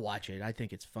 I watch it. I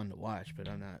think it's fun to watch, but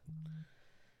I'm not.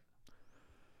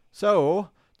 So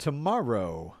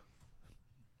tomorrow,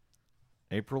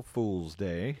 April Fool's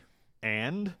Day,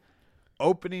 and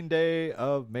opening day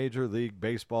of Major League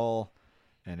Baseball.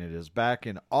 and it is back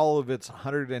in all of its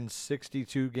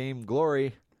 162 game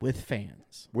glory with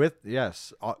fans. with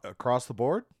across the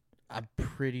board. I'm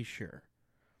pretty sure.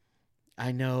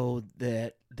 I know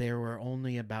that there were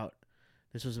only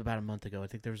this was about a month ago. I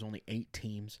think there was only 8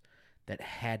 teams that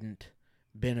hadn't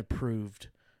been approved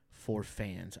for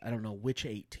fans. I don't know which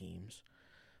 8 teams,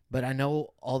 but I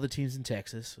know all the teams in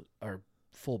Texas are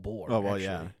full bore. Oh, well,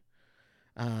 actually.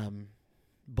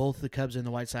 Both the Cubs and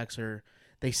the White Sox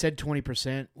they said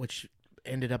 20%, which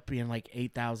ended up being like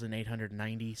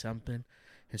 8,890 something.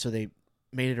 And so they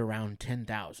made it around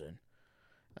 10,000.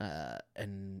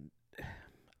 And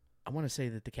I want to say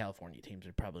that the California teams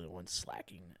are probably the ones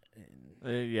slacking.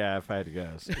 Yeah, if I had to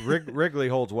guess. Wrigley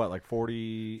holds what, like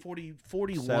 40,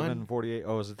 41? 48?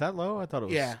 Oh, is it that low? I thought it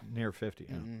was near 50.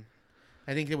 Yeah. Mm-hmm.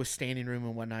 I think there was standing room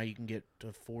and whatnot. You can get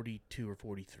to 42 or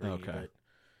 43. Okay. But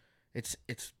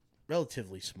it's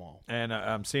relatively small. And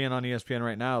I'm seeing on ESPN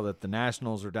right now that the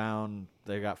Nationals are down.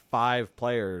 They got 5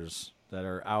 players that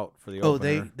are out for the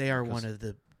opener. They are one of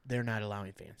the. They're not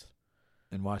allowing fans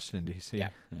in Washington D.C. Yeah.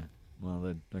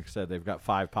 Well, like I said, they've got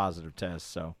 5 positive tests.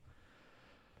 So,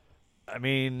 I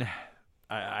mean,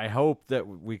 I hope that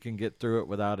we can get through it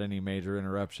without any major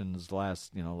interruptions.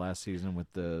 Last season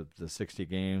with the 60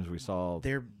 games we saw.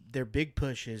 Their big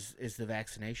push is the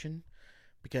vaccination,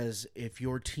 because if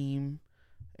your team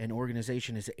and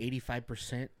organization is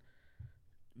 85%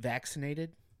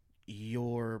 vaccinated,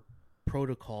 your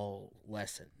protocol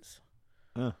lessens.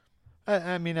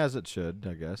 I mean, as it should,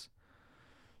 I guess.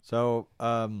 So,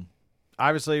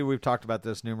 obviously, we've talked about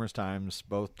this numerous times.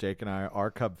 Both Jake and I are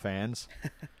Cub fans,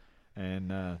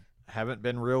 and haven't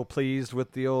been real pleased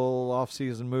with the old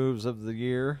off-season moves of the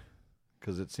year,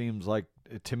 because it seems like,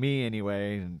 to me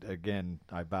anyway, and again,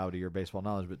 I bow to your baseball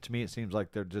knowledge, but to me it seems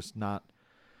like they're just not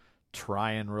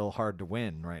trying real hard to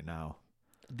win right now.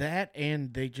 That,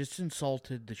 and they just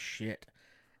insulted the shit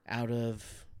out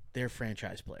of their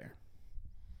franchise player.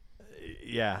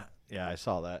 Yeah, I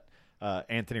saw that.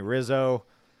 Anthony Rizzo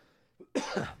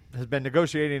has been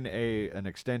negotiating an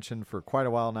extension for quite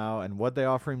a while now, and what'd they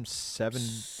offer him?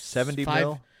 70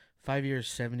 mil? 5 years,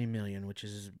 $70 million, which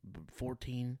is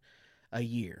 $14 a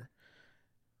year.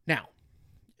 Now,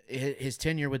 his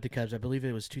tenure with the Cubs, I believe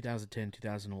it was 2010,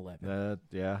 2011.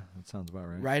 Yeah, that sounds about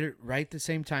right. Right at the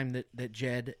same time that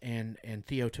Jed and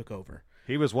Theo took over.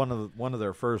 He was one of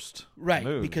their first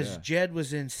moves, because Jed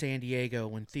was in San Diego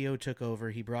when Theo took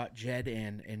over. He brought Jed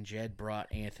in, and Jed brought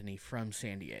Anthony from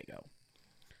San Diego.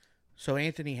 So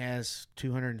Anthony has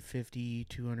 250,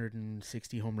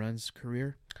 260 home runs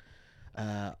career.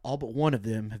 All but one of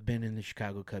them have been in the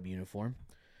Chicago Cub uniform.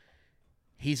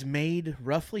 He's made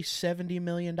roughly $70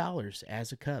 million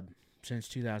as a Cub since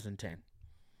 2010.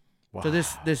 Wow. So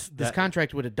this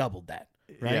contract would have doubled that,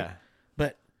 right? Yeah.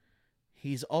 But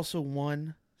he's also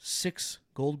won 6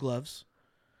 Gold Gloves,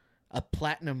 a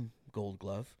Platinum Gold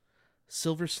Glove,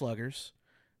 Silver Sluggers.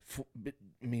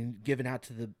 Given out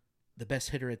to the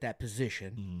best hitter at that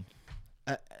position.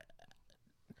 Mm-hmm.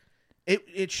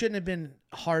 It shouldn't have been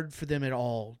hard for them at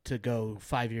all to go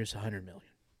 5 years, $100 million.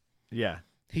 Yeah.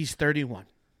 He's 31.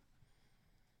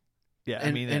 Yeah,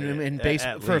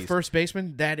 for a first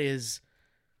baseman, that is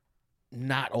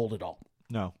not old at all.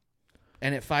 No.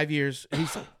 And at 5 years,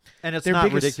 he's and it's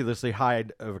not ridiculously high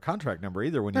of a contract number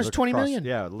either. When you look $20 across, million.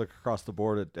 Yeah, look across the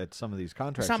board at some of these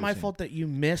contracts. It's not my fault that you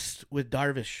missed with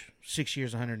Darvish 6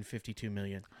 years, $152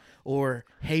 million, or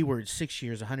Hayward 6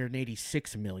 years,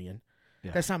 $186 million.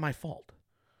 Yeah. That's not my fault,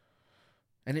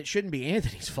 and it shouldn't be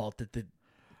Anthony's fault that the.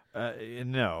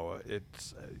 No,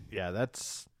 it's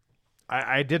that's.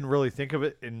 I didn't really think of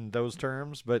it in those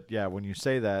terms, but yeah, when you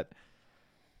say that.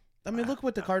 I mean, look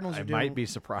what the Cardinals are doing. I might be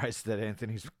surprised that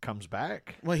Anthony comes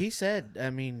back. Well, he said,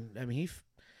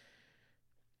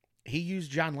 he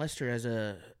used John Lester as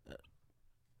a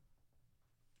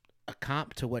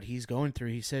comp to what he's going through.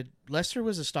 He said Lester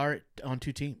was a star on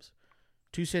 2 teams.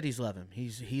 2 cities love him.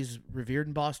 He's revered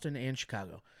in Boston and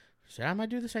Chicago. He said, I might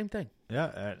do the same thing.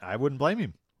 Yeah, I wouldn't blame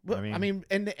him. Well, and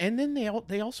then they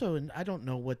also, and I don't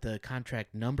know what the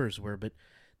contract numbers were, but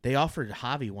they offered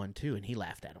Javi one too, and he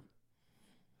laughed at him.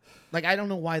 Like, I don't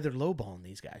know why they're lowballing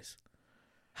these guys.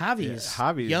 Javi's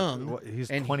young. He's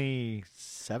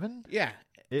 27? Yeah.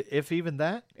 If even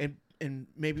that? And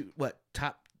maybe,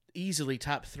 easily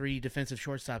top 3 defensive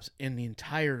shortstops in the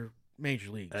entire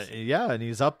major leagues. And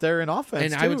he's up there in offense,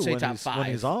 and too, I would say top 5 when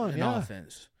he's on, in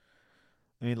offense.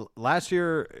 I mean, last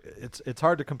year, it's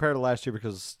hard to compare to last year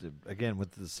because, again,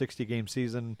 with the 60-game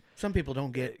season. Some people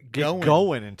don't get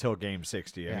going until Game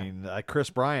 60. Yeah. I mean, Chris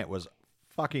Bryant was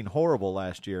fucking horrible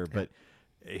last year, but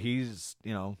he's,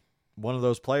 one of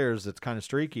those players that's kind of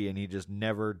streaky, and he just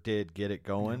never did get it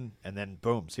going. And then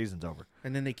boom, season's over.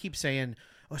 And then they keep saying,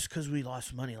 "Oh, it's because we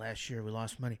lost money last year. We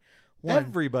lost money."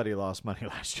 Everybody lost money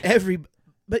last year.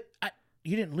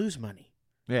 You didn't lose money.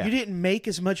 Yeah. You didn't make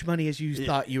as much money as you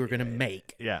thought you were going to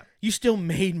make. Yeah. You still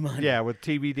made money. Yeah, with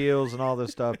TV deals and all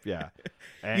this stuff. Yeah.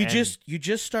 You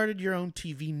just started your own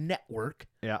TV network.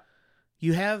 Yeah.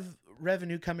 You have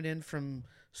revenue coming in from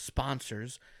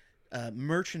sponsors,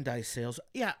 merchandise sales.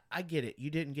 Yeah, I get it. You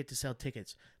didn't get to sell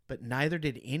tickets, but neither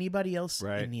did anybody else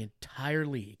Right. in the entire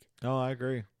league. No, I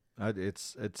agree.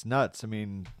 It's nuts. I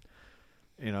mean,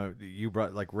 you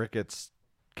brought like Ricketts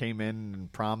came in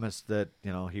and promised that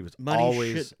he was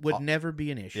Money would never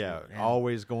be an issue. Yeah, And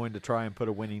always going to try and put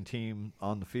a winning team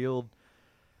on the field.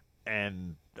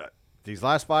 And these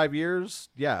last 5 years,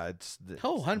 yeah,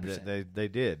 100%. They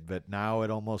did, but now it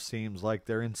almost seems like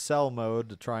they're in sell mode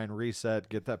to try and reset,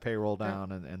 get that payroll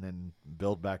down, and then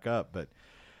build back up. But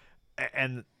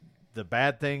and the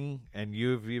bad thing, and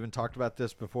you've even talked about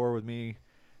this before with me,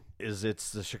 is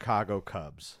it's the Chicago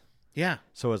Cubs. Yeah,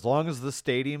 So as long as the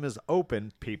stadium is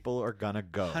open, people are gonna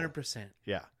go. 100%.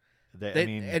 Yeah.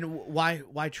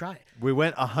 Why try it? We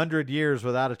went 100 years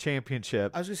without a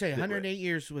championship. I was going to say 108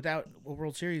 years without a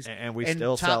World Series. And we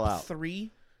still sell out.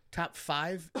 Top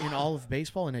 5 in all of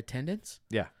baseball in attendance.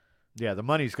 Yeah. Yeah, the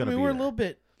money's going to be we're there. a little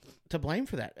bit to blame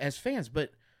for that as fans,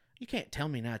 but you can't tell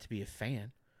me not to be a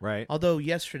fan. Right. Although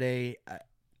yesterday,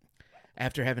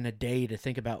 after having a day to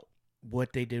think about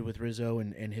what they did with Rizzo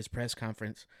and his press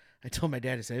conference, I told my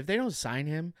dad, I said, if they don't sign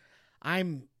him,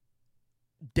 I'm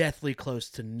deathly close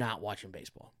to not watching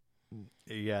baseball.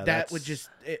 Yeah. That would just,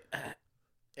 it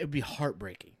would be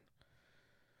heartbreaking.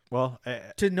 Well,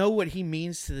 To know what he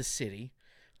means to the city,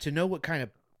 to know what kind of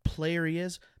player he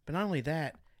is, but not only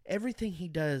that, everything he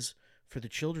does for the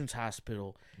Children's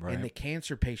Hospital Right. and the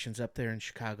cancer patients up there in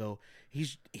Chicago,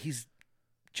 he's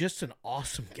just an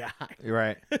awesome guy. you're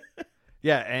right.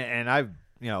 Yeah, and I've,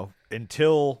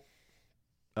 until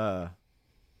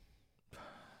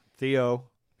Theo,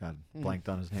 God, blanked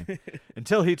on his name.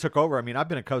 Until he took over, I mean, I've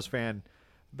been a Cubs fan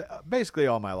basically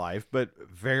all my life, but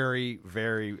very,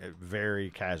 very, very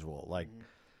casual. Like,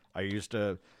 I used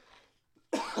to,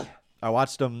 I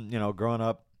watched them, growing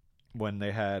up when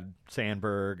they had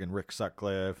Sandberg and Rick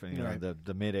Sutcliffe and, Right.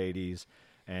 the mid-'80s.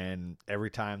 And every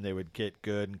time they would get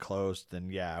good and close, then,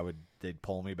 yeah, they'd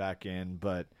pull me back in.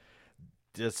 But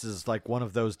this is like one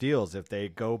of those deals. If they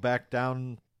go back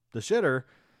down the shitter,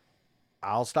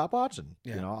 I'll stop watching.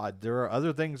 Yeah. There are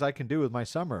other things I can do with my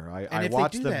summer. I if they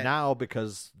watch do them that- now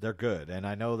because they're good, and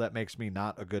I know that makes me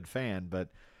not a good fan, but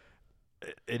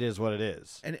it is what it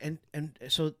is. And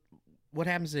so what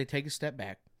happens is they take a step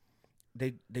back.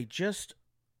 They just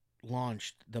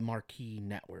launched the Marquee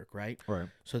Network, right? Right.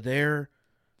 So their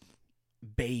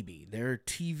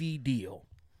TV deal,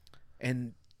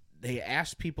 and they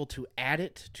asked people to add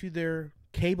it to their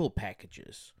cable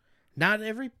packages. Not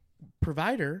every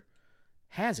provider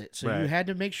has it, so you Right. had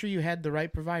to make sure you had the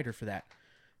right provider for that.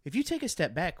 If you take a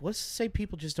step back, let's say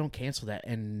people just don't cancel that,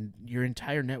 and your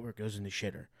entire network goes in the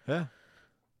shitter. Yeah.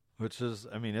 Which is,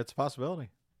 I mean, it's a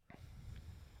possibility.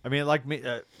 I mean, like me,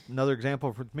 another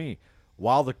example for me.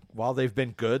 While they've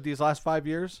been good these last 5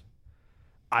 years,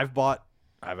 I've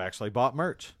actually bought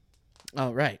merch.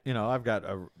 Oh, right. I've got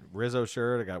a Rizzo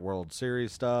shirt, I got World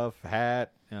Series stuff,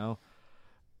 hat.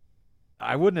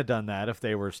 I wouldn't have done that if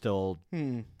they were still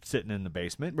sitting in the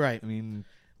basement. Right. I mean,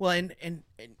 Well, and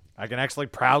I can actually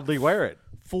proudly wear it.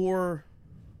 for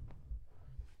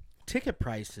ticket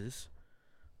prices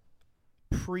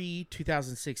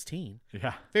pre-2016,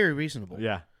 Yeah. very reasonable.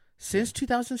 Yeah. Since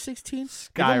 2016,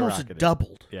 they've almost Skyrocketed.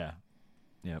 doubled. Yeah.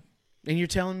 Yep. And you're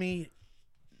telling me,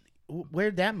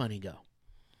 where'd that money go?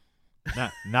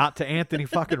 Not to Anthony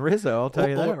fucking Rizzo, I'll tell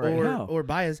you that right now. Or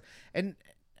Baez. And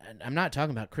I'm not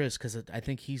talking about Chris because I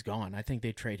think he's gone. I think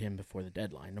they trade him before the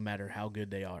deadline, no matter how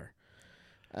good they are.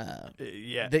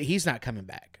 Yeah. He's not coming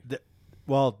back.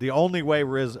 Well, the only way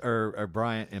Riz or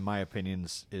Bryant, in my opinion,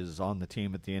 is on the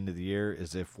team at the end of the year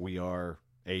is if we are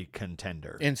a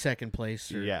contender. In second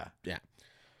place. Yeah. Yeah.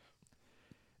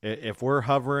 If we're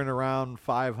hovering around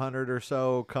 500 or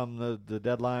so come the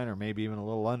deadline, or maybe even a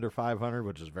little under 500,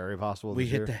 which is very possible We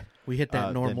this hit year, that. We hit that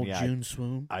then, normal yeah, June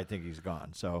swoon. I think he's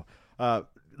gone. So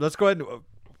let's go ahead and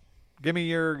give me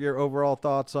your overall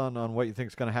thoughts on what you think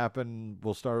is going to happen.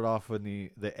 We'll start it off with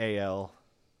the AL.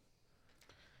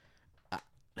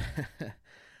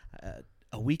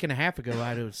 A week and a half ago,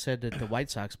 I'd have said that the White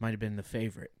Sox might have been the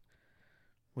favorite,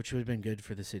 which would have been good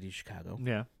for the city of Chicago.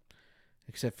 Yeah.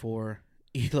 Except for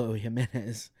Eloy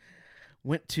Jimenez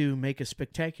went to make a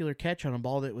spectacular catch on a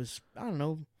ball that was, I don't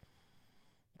know,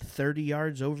 30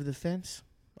 yards over the fence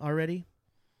already,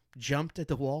 jumped at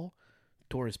the wall,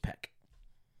 tore his pec.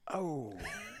 Oh.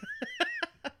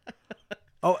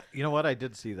 Oh, you know what? I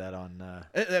did see that on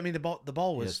I mean, the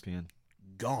ball was ESPN.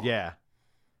 gone. Yeah.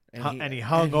 And he and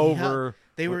hung he over.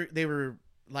 They were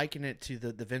likening it to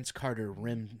the Vince Carter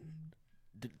rim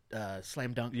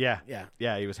slam dunk. Yeah. Yeah.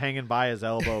 Yeah, he was hanging by his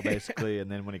elbow basically, and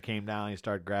then when he came down, he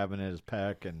started grabbing at his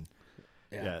pec, and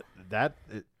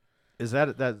is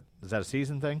that a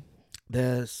season thing?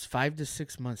 The 5 to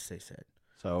 6 months they said.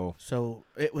 So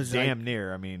it was damn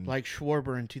near. I mean, like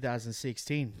Schwarber in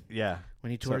 2016 yeah, when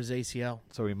he tore his ACL.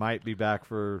 so he might be back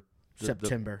for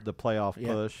September. the playoff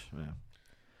Yeah. push. Yeah.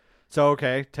 So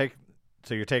okay,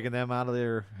 so you're taking them out of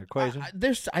their equation.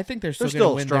 I think they're still They're going to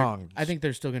still win. strong. I think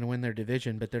they're still going to win their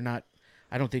division, but they're not.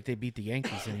 I don't think they beat the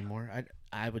Yankees anymore.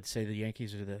 I would say the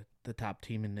Yankees are the top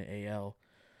team in the AL.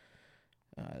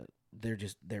 They're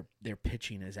just their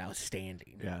pitching is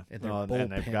outstanding. Yeah, and their and bullpen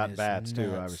they've got is bats too,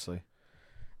 nuts. obviously.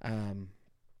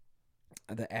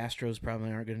 The Astros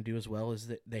probably aren't going to do as well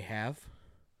as they have.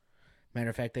 Matter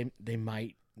of fact, they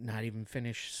might not even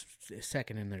finish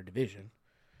second in their division.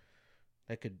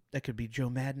 That could be Joe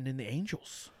Madden and the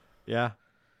Angels. Yeah,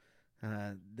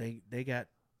 They got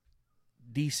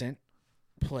decent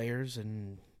players,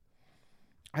 and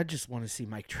I just want to see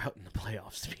Mike Trout in the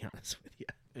playoffs. To be honest with you,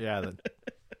 yeah.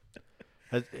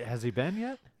 Has he been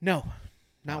yet? no,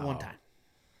 not one Wow. time.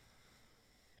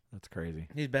 That's crazy.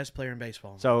 He's the best player in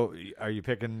baseball. So are you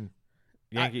picking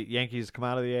Yankees come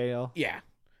out of the AL? Yeah.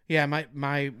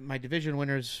 My division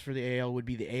winners for the AL would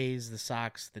be the A's, the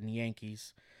Sox, then the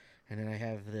Yankees, and then I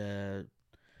have the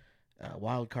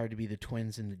wild card to be the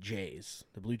Twins and the Jays,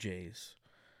 the Blue Jays.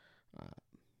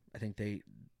 I think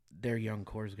their young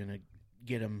core is going to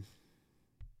get them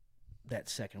that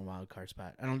second wild card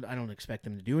spot. I don't expect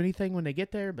them to do anything when they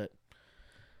get there, but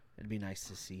it'd be nice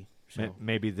to see. So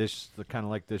Maybe kind of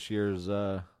like this year's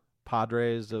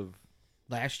Padres of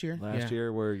last year, last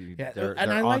year, where they're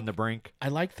and I on like- the brink. I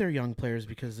like their young players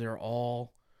because they're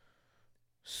all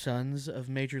sons of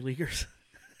major leaguers.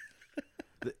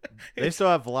 They still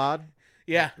have Vlad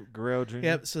Yeah. Guerrero Jr.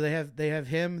 Yep. So they have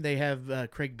him. They have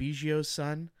Craig Biggio's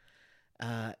son,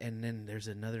 and then there's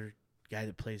another guy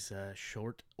that plays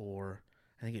short, or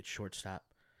I think it's shortstop,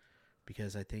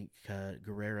 because I think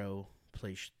Guerrero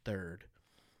plays third,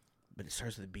 but it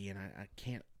starts with a B, and I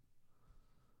can't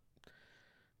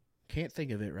think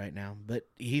of it right now. But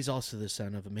he's also the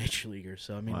son of a major leaguer,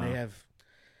 so I mean Wow.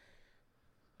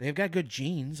 they've got good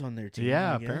genes on their team.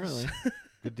 Yeah, I guess. apparently.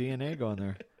 Good DNA going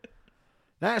there.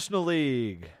 National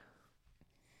League.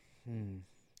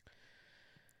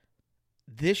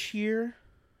 This year,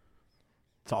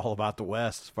 It's all about the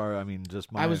West. As far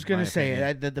just my. I was going my to say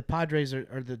opinion. that the Padres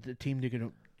are the team you're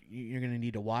going to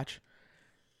need to watch.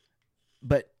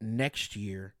 But next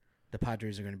year, the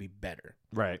Padres are going to be better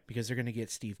Right. because they're going to get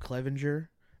Steve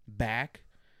Clevenger back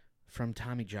from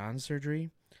Tommy John surgery.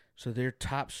 So their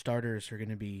top starters are going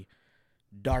to be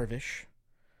Darvish,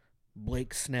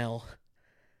 Blake Snell,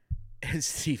 and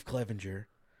Steve Clevenger.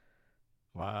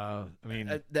 Wow.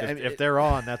 if If they're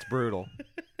on, that's brutal.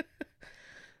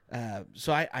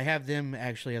 So I have them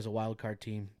actually as a wild card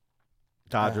team.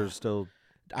 Dodgers still.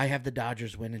 I have the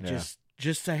Dodgers winning Yeah.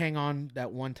 just to hang on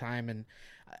that one time, and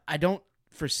I don't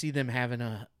foresee them having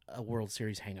a World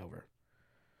Series hangover.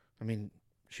 I mean,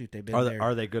 shoot, they've been there.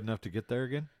 Are they good enough to get there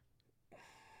again?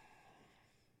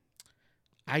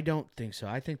 I don't think so.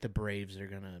 I think the Braves are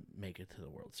gonna make it to the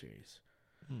World Series.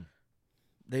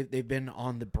 They've been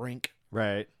on the brink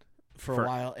Right. for a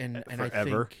while, and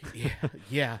forever. I think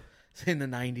yeah, in the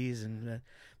 '90s,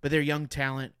 but their young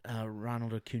talent,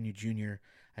 Ronald Acuna Jr.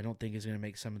 I don't think is going to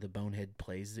make some of the bonehead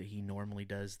plays that he normally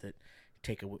does that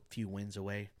take a few wins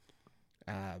away.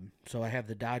 So I have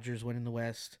the Dodgers winning the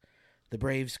West, the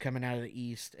Braves coming out of the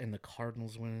East, and the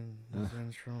Cardinals winning the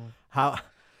Central. How?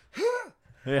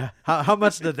 Yeah. How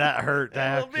much did that hurt to A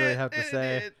little actually bit, have to it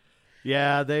say? did.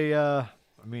 Yeah. They.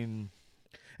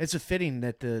 It's a fitting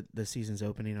that the season's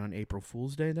opening on April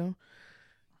Fool's Day, though,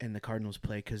 and the Cardinals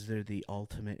play because they're the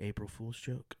ultimate April Fool's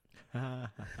joke.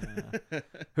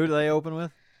 Who do they open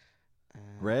with?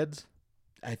 Reds.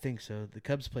 I think so. The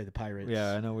Cubs play the Pirates.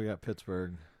 Yeah, I know we got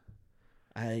Pittsburgh.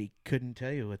 I couldn't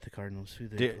tell you with the Cardinals who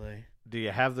they Do- play. Do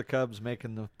you have the Cubs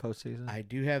making the postseason? I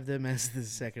do have them as the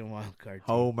second wild card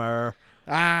team. Homer.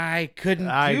 I couldn't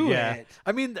do it.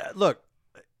 Look,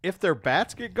 if their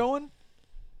bats get going,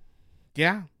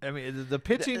 Yeah. the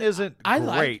pitching isn't I great,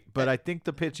 like- but I think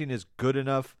the pitching is good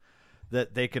enough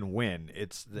that they can win.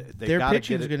 Their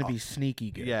pitching is going to be sneaky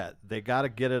good. Yeah, they got to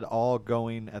get it all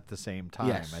going at the same time.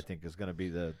 Yes. I think is going to be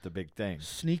the big thing.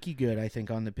 Sneaky good, I think,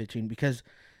 on the pitching because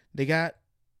They got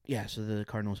so the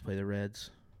Cardinals play the Reds.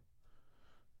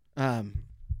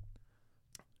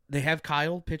 They have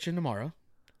Kyle pitching tomorrow,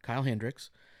 Kyle Hendricks,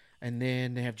 and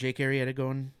then they have Jake Arrieta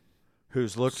going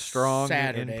Who's looked strong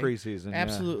Saturday. in preseason. yeah.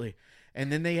 Absolutely.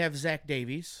 And then they have Zach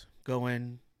Davies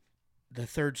going the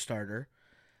third starter.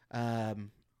 And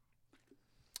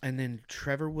then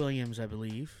Trevor Williams, I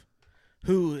believe,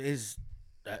 who is,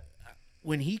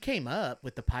 when he came up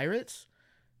with the Pirates,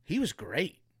 he was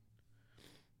great.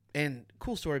 And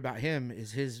cool story about him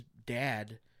is his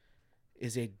dad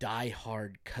is a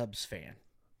diehard Cubs fan.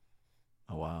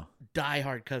 Oh, wow.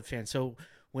 Diehard Cubs fan. So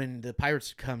when the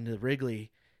Pirates come to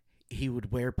Wrigley, he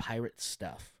would wear Pirate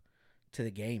stuff to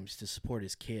the games to support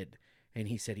his kid, and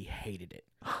he said he hated it.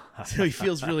 So he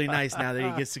feels really nice now that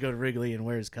he gets to go to Wrigley and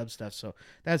wear his Cubs stuff. So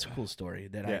that's a cool story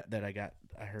that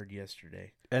I heard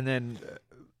yesterday. And then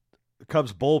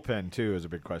Cubs bullpen, too, is a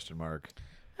big question mark.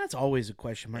 That's always a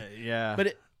question mark. Yeah.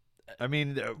 But I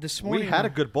mean, this we morning had a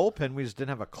good bullpen. We just didn't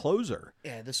have a closer.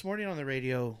 this morning on the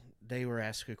radio, they were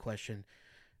asked a question.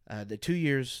 The 2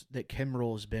 years that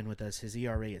Kimbrel has been with us, his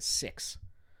ERA is 6,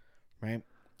 right?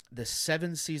 The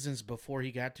 7 seasons before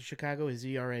he got to Chicago, his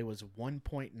ERA was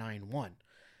 1.91.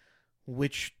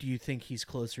 Which do you think he's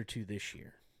closer to this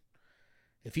year?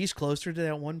 If he's closer to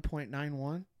that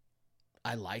 1.91,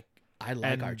 I like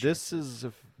And our this is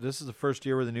the first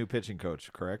year with a new pitching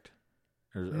coach, correct?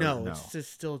 No, it's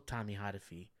just still Tommy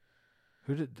Hotofi.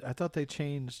 I thought they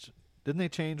changed. Didn't they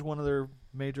change one of their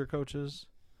major coaches?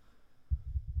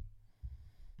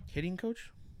 Hitting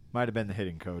coach? Might have been the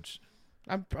hitting coach.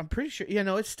 I'm pretty sure. Yeah,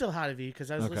 no, it's still Hotofi because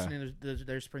I was Okay. listening to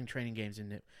their spring training games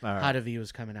and All right. Hotofi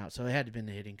was coming out, so it had to have been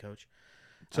the hitting coach.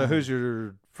 So who's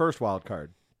your first wild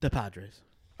card? The Padres.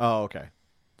 Oh, okay.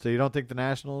 So you don't think the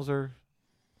Nationals are,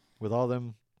 with all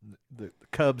them, the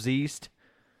Cubs East?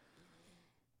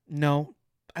 No,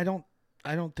 I don't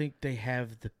think they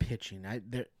have the pitching.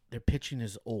 Their pitching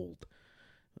is old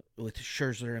with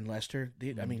Scherzer and Lester.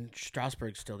 I mean,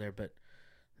 Strasburg's still there, but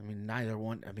I mean, neither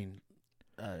one. I mean,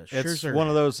 It's Scherzer. one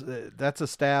of those. That's a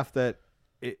staff that,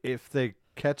 if they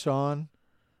catch on.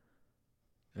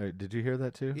 Did you hear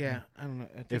that too? Yeah, I don't know.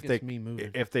 I think If it's they me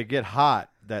moving. if they get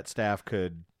hot, that staff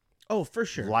could Oh, for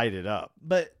sure. light it up.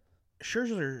 But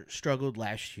Scherzer struggled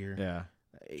last year. Yeah.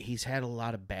 He's had a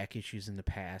lot of back issues in the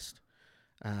past.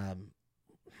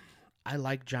 I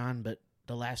like John, but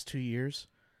the last 2 years,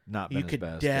 Not been you his could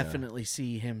best. definitely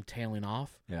see him tailing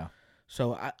off. Yeah.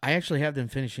 So I actually have them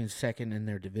finishing second in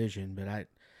their division, but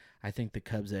I think the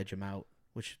Cubs edge them out,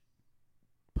 which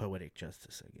poetic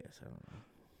justice, I guess. I don't know.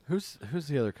 Who's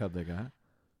the other Cub they got?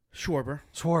 Schwarber,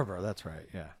 Schwarber. That's right.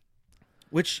 Yeah.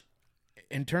 which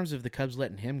in terms of the Cubs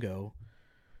letting him go,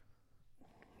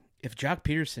 if Jock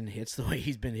Peterson hits the way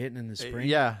he's been hitting in the spring,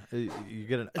 Yeah. You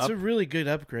get an it's up. a really good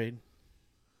upgrade.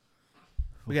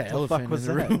 We got What the fuck elephant was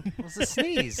in the that? room It was a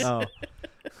sneeze. Oh,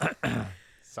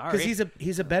 Sorry. because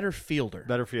he's a better fielder,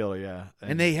 better fielder. Yeah.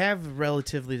 and they have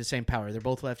relatively the same power. They're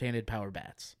both left-handed power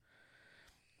bats.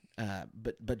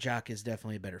 But Jock is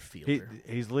definitely a better fielder.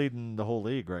 he's leading the whole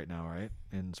league right now, right?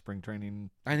 In spring training.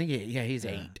 I think he's Yeah,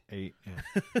 8. 8.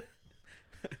 Yeah.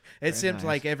 It seems nice.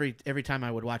 like every time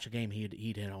I would watch a game, he'd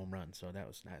hit a home run. So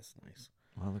that's nice.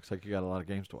 Well, it looks like you got a lot of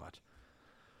games to watch.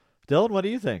 Dylan, what do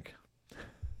you think?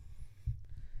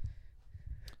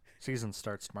 Season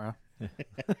starts tomorrow.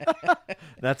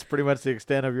 That's pretty much the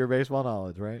extent of your baseball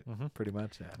knowledge, right? Mm-hmm. Pretty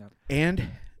much. Yeah. And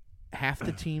half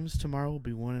the teams tomorrow will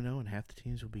be 1-0, and half the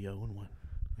teams will be 0-1.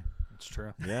 It's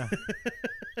true. Yeah.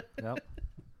 Yep.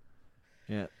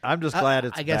 Yeah. I'm just glad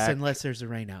it's I guess back. unless there's a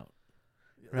rain out.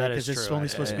 Right, That is because it's true. only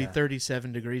supposed to be Yeah.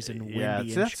 37 degrees and windy Yeah, in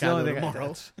that's the Chicago only thing.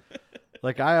 tomorrow.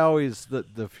 Like I always,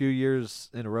 the few years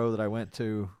in a row that I went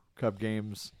to Cub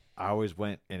games, I always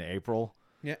went in April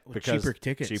Yeah, with because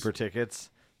cheaper tickets.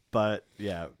 But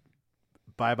yeah,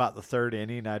 by about the third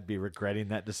inning, I'd be regretting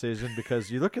that decision because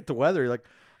you look at the weather, you're like,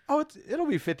 oh, it'll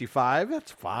be 55.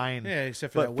 That's fine. Yeah,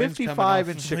 except for But that wind's coming 55 off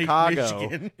in of Lake Chicago,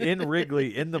 Michigan. in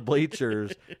Wrigley, in the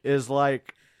bleachers, is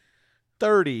like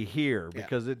 30 here Yeah.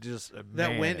 because it just That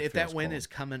man, wind, it if that feels wind cold. is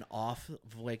coming off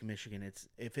of Lake Michigan,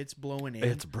 if it's blowing in,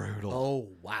 It's brutal. Oh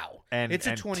wow! and it's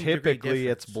a and 20 typically degree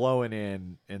it's difference. blowing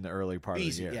in the early part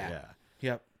Easy, of the year. yeah.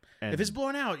 Yeah. Yep. And If it's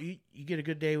blowing out, you get a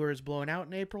good day where it's blowing out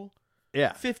in April.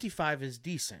 yeah. 55 is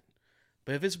decent,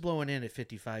 but if it's blowing in at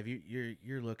 55,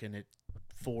 you're looking at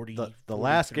 40. The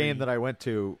last game that I went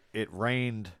to, it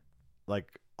rained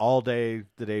like all day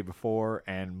the day before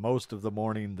and most of the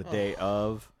morning the day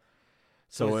of.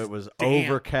 So Was it was damp.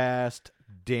 overcast,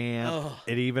 damp. Ugh.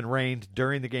 It even rained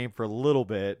during the game for a little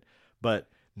bit, but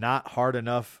not hard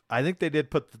enough. I think they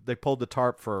pulled the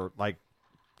tarp for like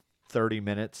 30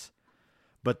 minutes,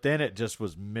 But then it just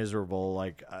was miserable.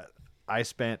 Like I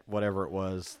spent whatever it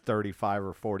was,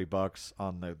 $35 or $40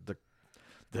 on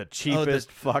the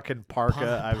cheapest fucking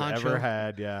parka I've poncho? ever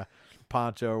had. Yeah,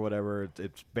 poncho or whatever.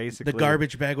 It's basically The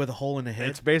garbage bag with a hole in the head.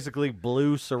 It's basically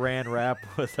blue Saran wrap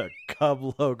with a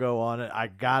Cub logo on it. I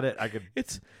got it. I could.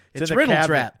 It's in the Reynolds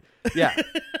cabinet. wrap. Yeah.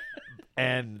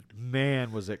 And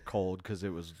man, was it cold because it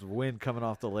was the wind coming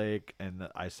off the lake. And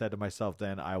I said to myself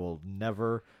then, I will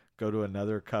never go to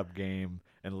another Cub game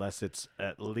unless it's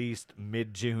at least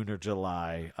mid-June or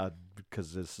July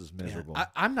because this is miserable. Yeah.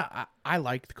 I'm not. I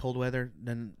like the cold weather.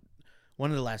 Then one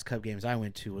of the last Cub games I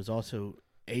went to was also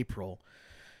April.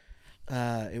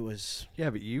 It was. Yeah,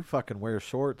 but you fucking wear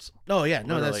shorts. Oh yeah,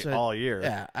 no, literally that's all year.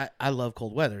 Yeah, I love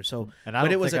cold weather. So, And I but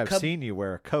don't it was think a I've Cub. seen you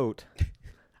wear a coat.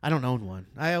 I don't own one.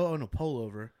 I own a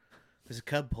pullover. It's a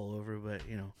Cub pullover, but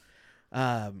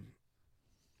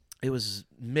it was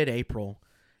mid-April,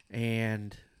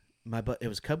 and it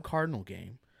was a Cub Cardinal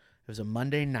game. It was a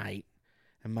Monday night,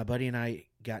 and my buddy and I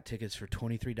got tickets for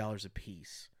 $23 a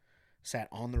piece. Sat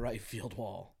on the right field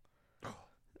wall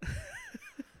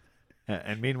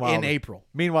And meanwhile, in April.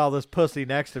 Meanwhile, this pussy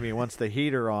next to me wants the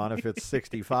heater on if it's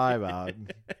 65 out.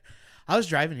 I was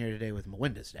driving here today with my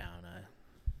windows down.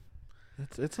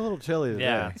 It's a little chilly today.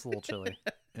 Yeah, it's a little chilly.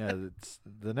 Yeah, it's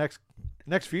the next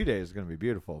few days is going to be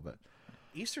beautiful,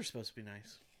 Easter's supposed to be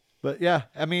nice. but yeah,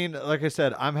 I mean, like I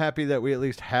said, I'm happy that we at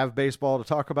least have baseball to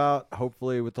talk about.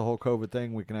 Hopefully, with the whole COVID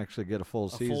thing, we can actually get a full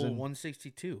A season. full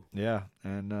 162. Yeah,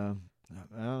 and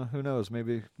who knows?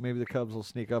 Maybe the Cubs will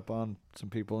sneak up on some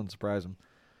people and surprise them.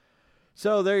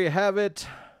 So there you have it.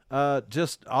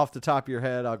 Just off the top of your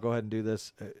head, I'll go ahead and do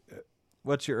this.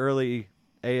 What's your early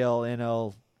AL,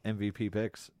 NL MVP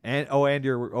picks, and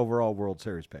your overall World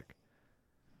Series pick?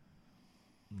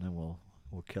 And then we'll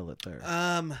kill it there.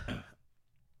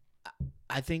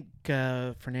 I think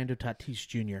Fernando Tatis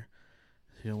Jr.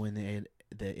 is going to win the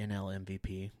NL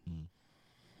MVP. Mm.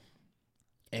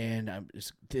 And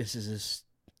this is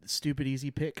a stupid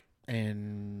easy pick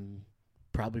and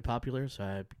probably popular,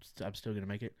 so I'm still going to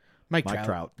make it. Mike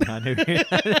Trout. I knew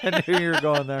you were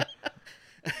going there.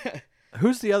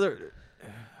 Who's the other?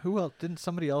 Who else? Didn't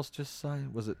somebody else just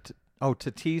sign? Was it?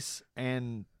 Tatis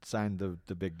and signed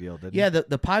the big deal, didn't Yeah, he?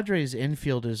 the Padres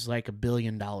infield is like $1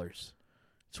 billion.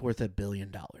 It's worth $1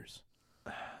 billion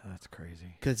That's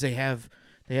crazy. because they have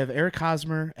Eric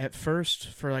Hosmer at first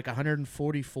for like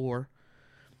 144.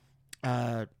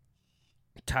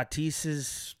 Tatis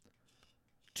is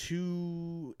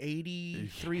 280,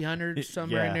 300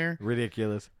 somewhere in there,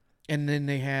 Ridiculous. and then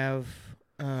they have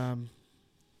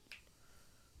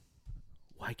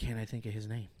why can't I think of his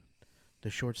name? The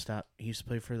shortstop. He used to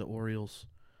play for the Orioles.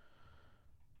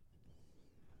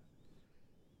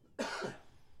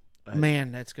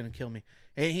 Man, that's gonna kill me.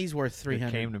 And he's worth 300.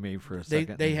 It came to me for a They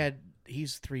second.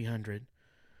 he's 300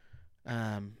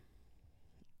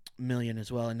 million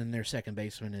as well, and then their second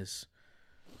baseman is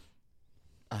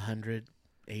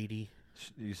 180.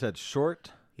 You said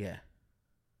short Yeah.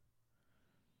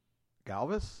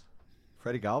 Galvis,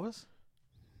 Freddie Galvis.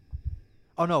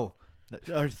 Oh no,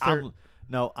 Or third.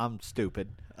 I'm stupid.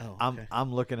 Oh, okay.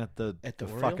 I'm looking at the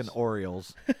fucking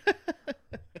Orioles.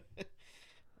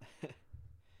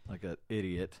 Like an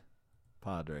idiot.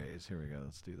 Padres. Here we go.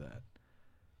 Let's do that.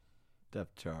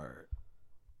 Depth chart.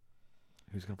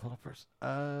 Who's gonna pull up first?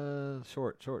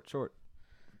 Short.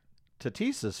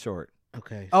 Tatis is short.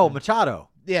 Okay. Oh, so- Machado.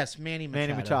 yes, Manny Machado.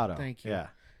 Manny Machado. Thank you. Yeah.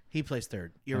 He plays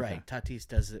third. You're Okay. right. Tatis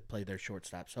does play their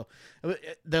shortstop. So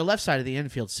their left side of the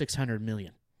infield, 600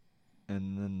 million.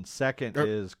 And then second Er-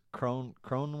 is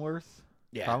Cronenworth.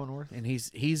 Yeah, Cronenworth. and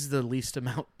he's the least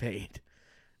amount paid.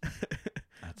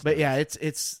 That's But nuts. yeah,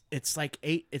 it's like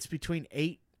it's between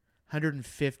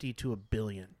 850 to $1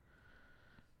 billion.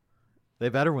 They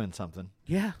better win something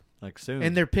Yeah, like soon.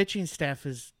 and their pitching staff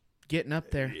is getting up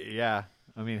there. Yeah.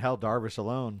 I mean, hell, Darvish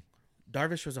alone.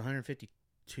 Darvish was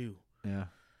 152. Yeah.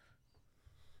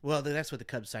 Well, that's what the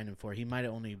Cubs signed him for. He might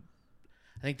have only,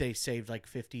 I think they saved like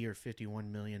 50 or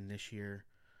 51 million this year.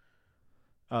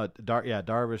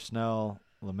 Darvish, Snell,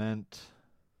 Lament,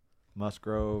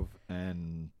 Musgrove,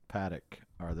 and Paddock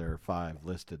are their 5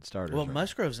 listed starters. Well, right?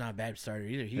 Musgrove's not a bad starter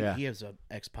either. Yeah. He has a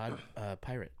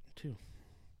Pirate too.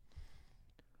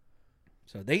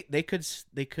 So they could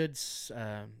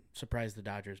surprise the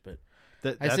Dodgers, but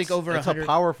I think over that's 100 a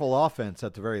powerful offense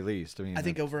at the very least. I mean, I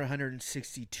think over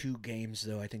 162 games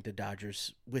though, I think the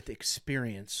Dodgers with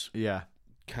experience yeah,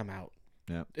 come out.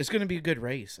 yeah. It's going to be a good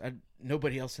race.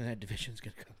 Nobody else in that division is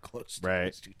going to come close to Right.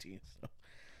 those two teams. So.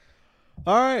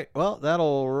 All right. Well,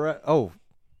 that'll. World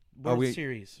we-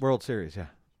 Series. World Series. Yeah.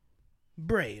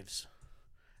 Braves.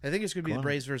 I think it's going to be Go the on.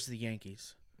 Braves versus the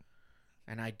Yankees.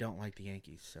 And I don't like the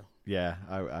Yankees, so. Yeah,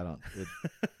 I don't.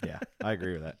 Yeah, I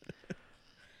agree with that.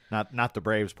 Not the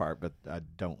Braves part, but I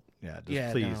don't. Yeah, just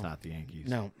Yeah, please no. not the Yankees.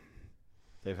 No.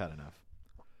 They've had enough.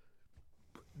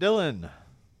 Dylan,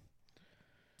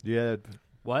 yeah,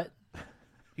 What?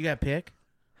 You got a pick?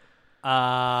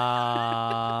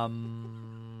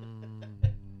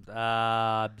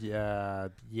 Yeah,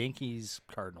 Yankees,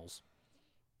 Cardinals.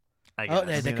 I Oh,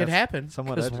 guess. that could happen.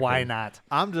 somewhat. Because why educated. not?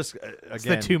 I'm just It's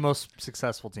again. the two most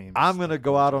successful teams. I'm going to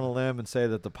go out on a limb and say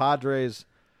that the Padres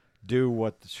do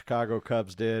what the Chicago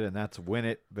Cubs did, and that's win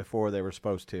it before they were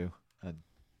supposed to.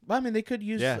 Well, I mean, they could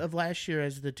use Yeah. of last year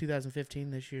as the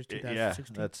 2015, this year's Yeah,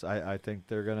 2016. that's. I think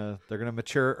they're gonna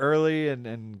mature early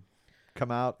and come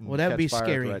out. And Well, that would catch be fire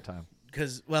scary. at the right time.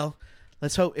 Because, well,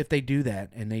 let's hope if they do that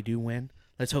and they do win,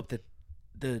 let's hope that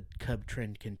the Cub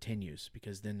trend continues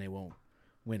because then they won't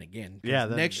win again. 'Cause Yeah,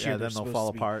 then, next year then they'll supposed fall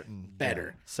to be apart and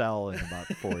better. sell in about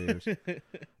 4 years.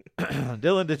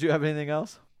 Dylan, did you have anything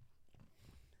else?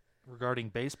 Regarding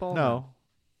baseball? No,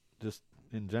 just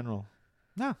in general.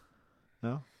 No.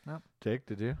 No. No. Jake,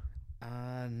 did you?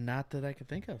 Not that I could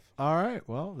think of. All right.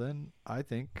 Well, then I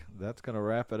think that's going to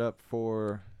wrap it up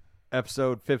for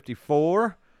episode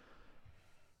 54.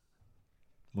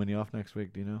 When you off next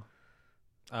week, do you know?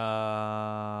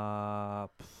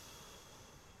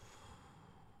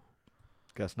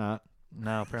 Guess not.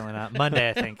 No, apparently not. Monday,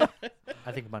 I think.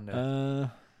 I think Monday.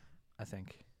 I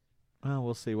think. Well,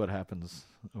 we'll see what happens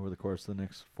over the course of the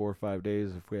next 4 or 5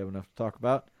 days if we have enough to talk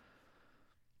about.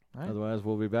 All right. Otherwise,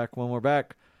 we'll be back when we're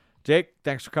back. Jake,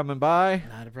 thanks for coming by.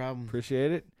 Not a problem.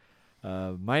 Appreciate it.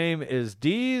 My name is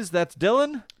Deez. That's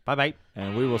Dylan. Bye-bye.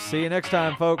 And we will see you next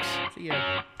time, folks. See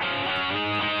ya.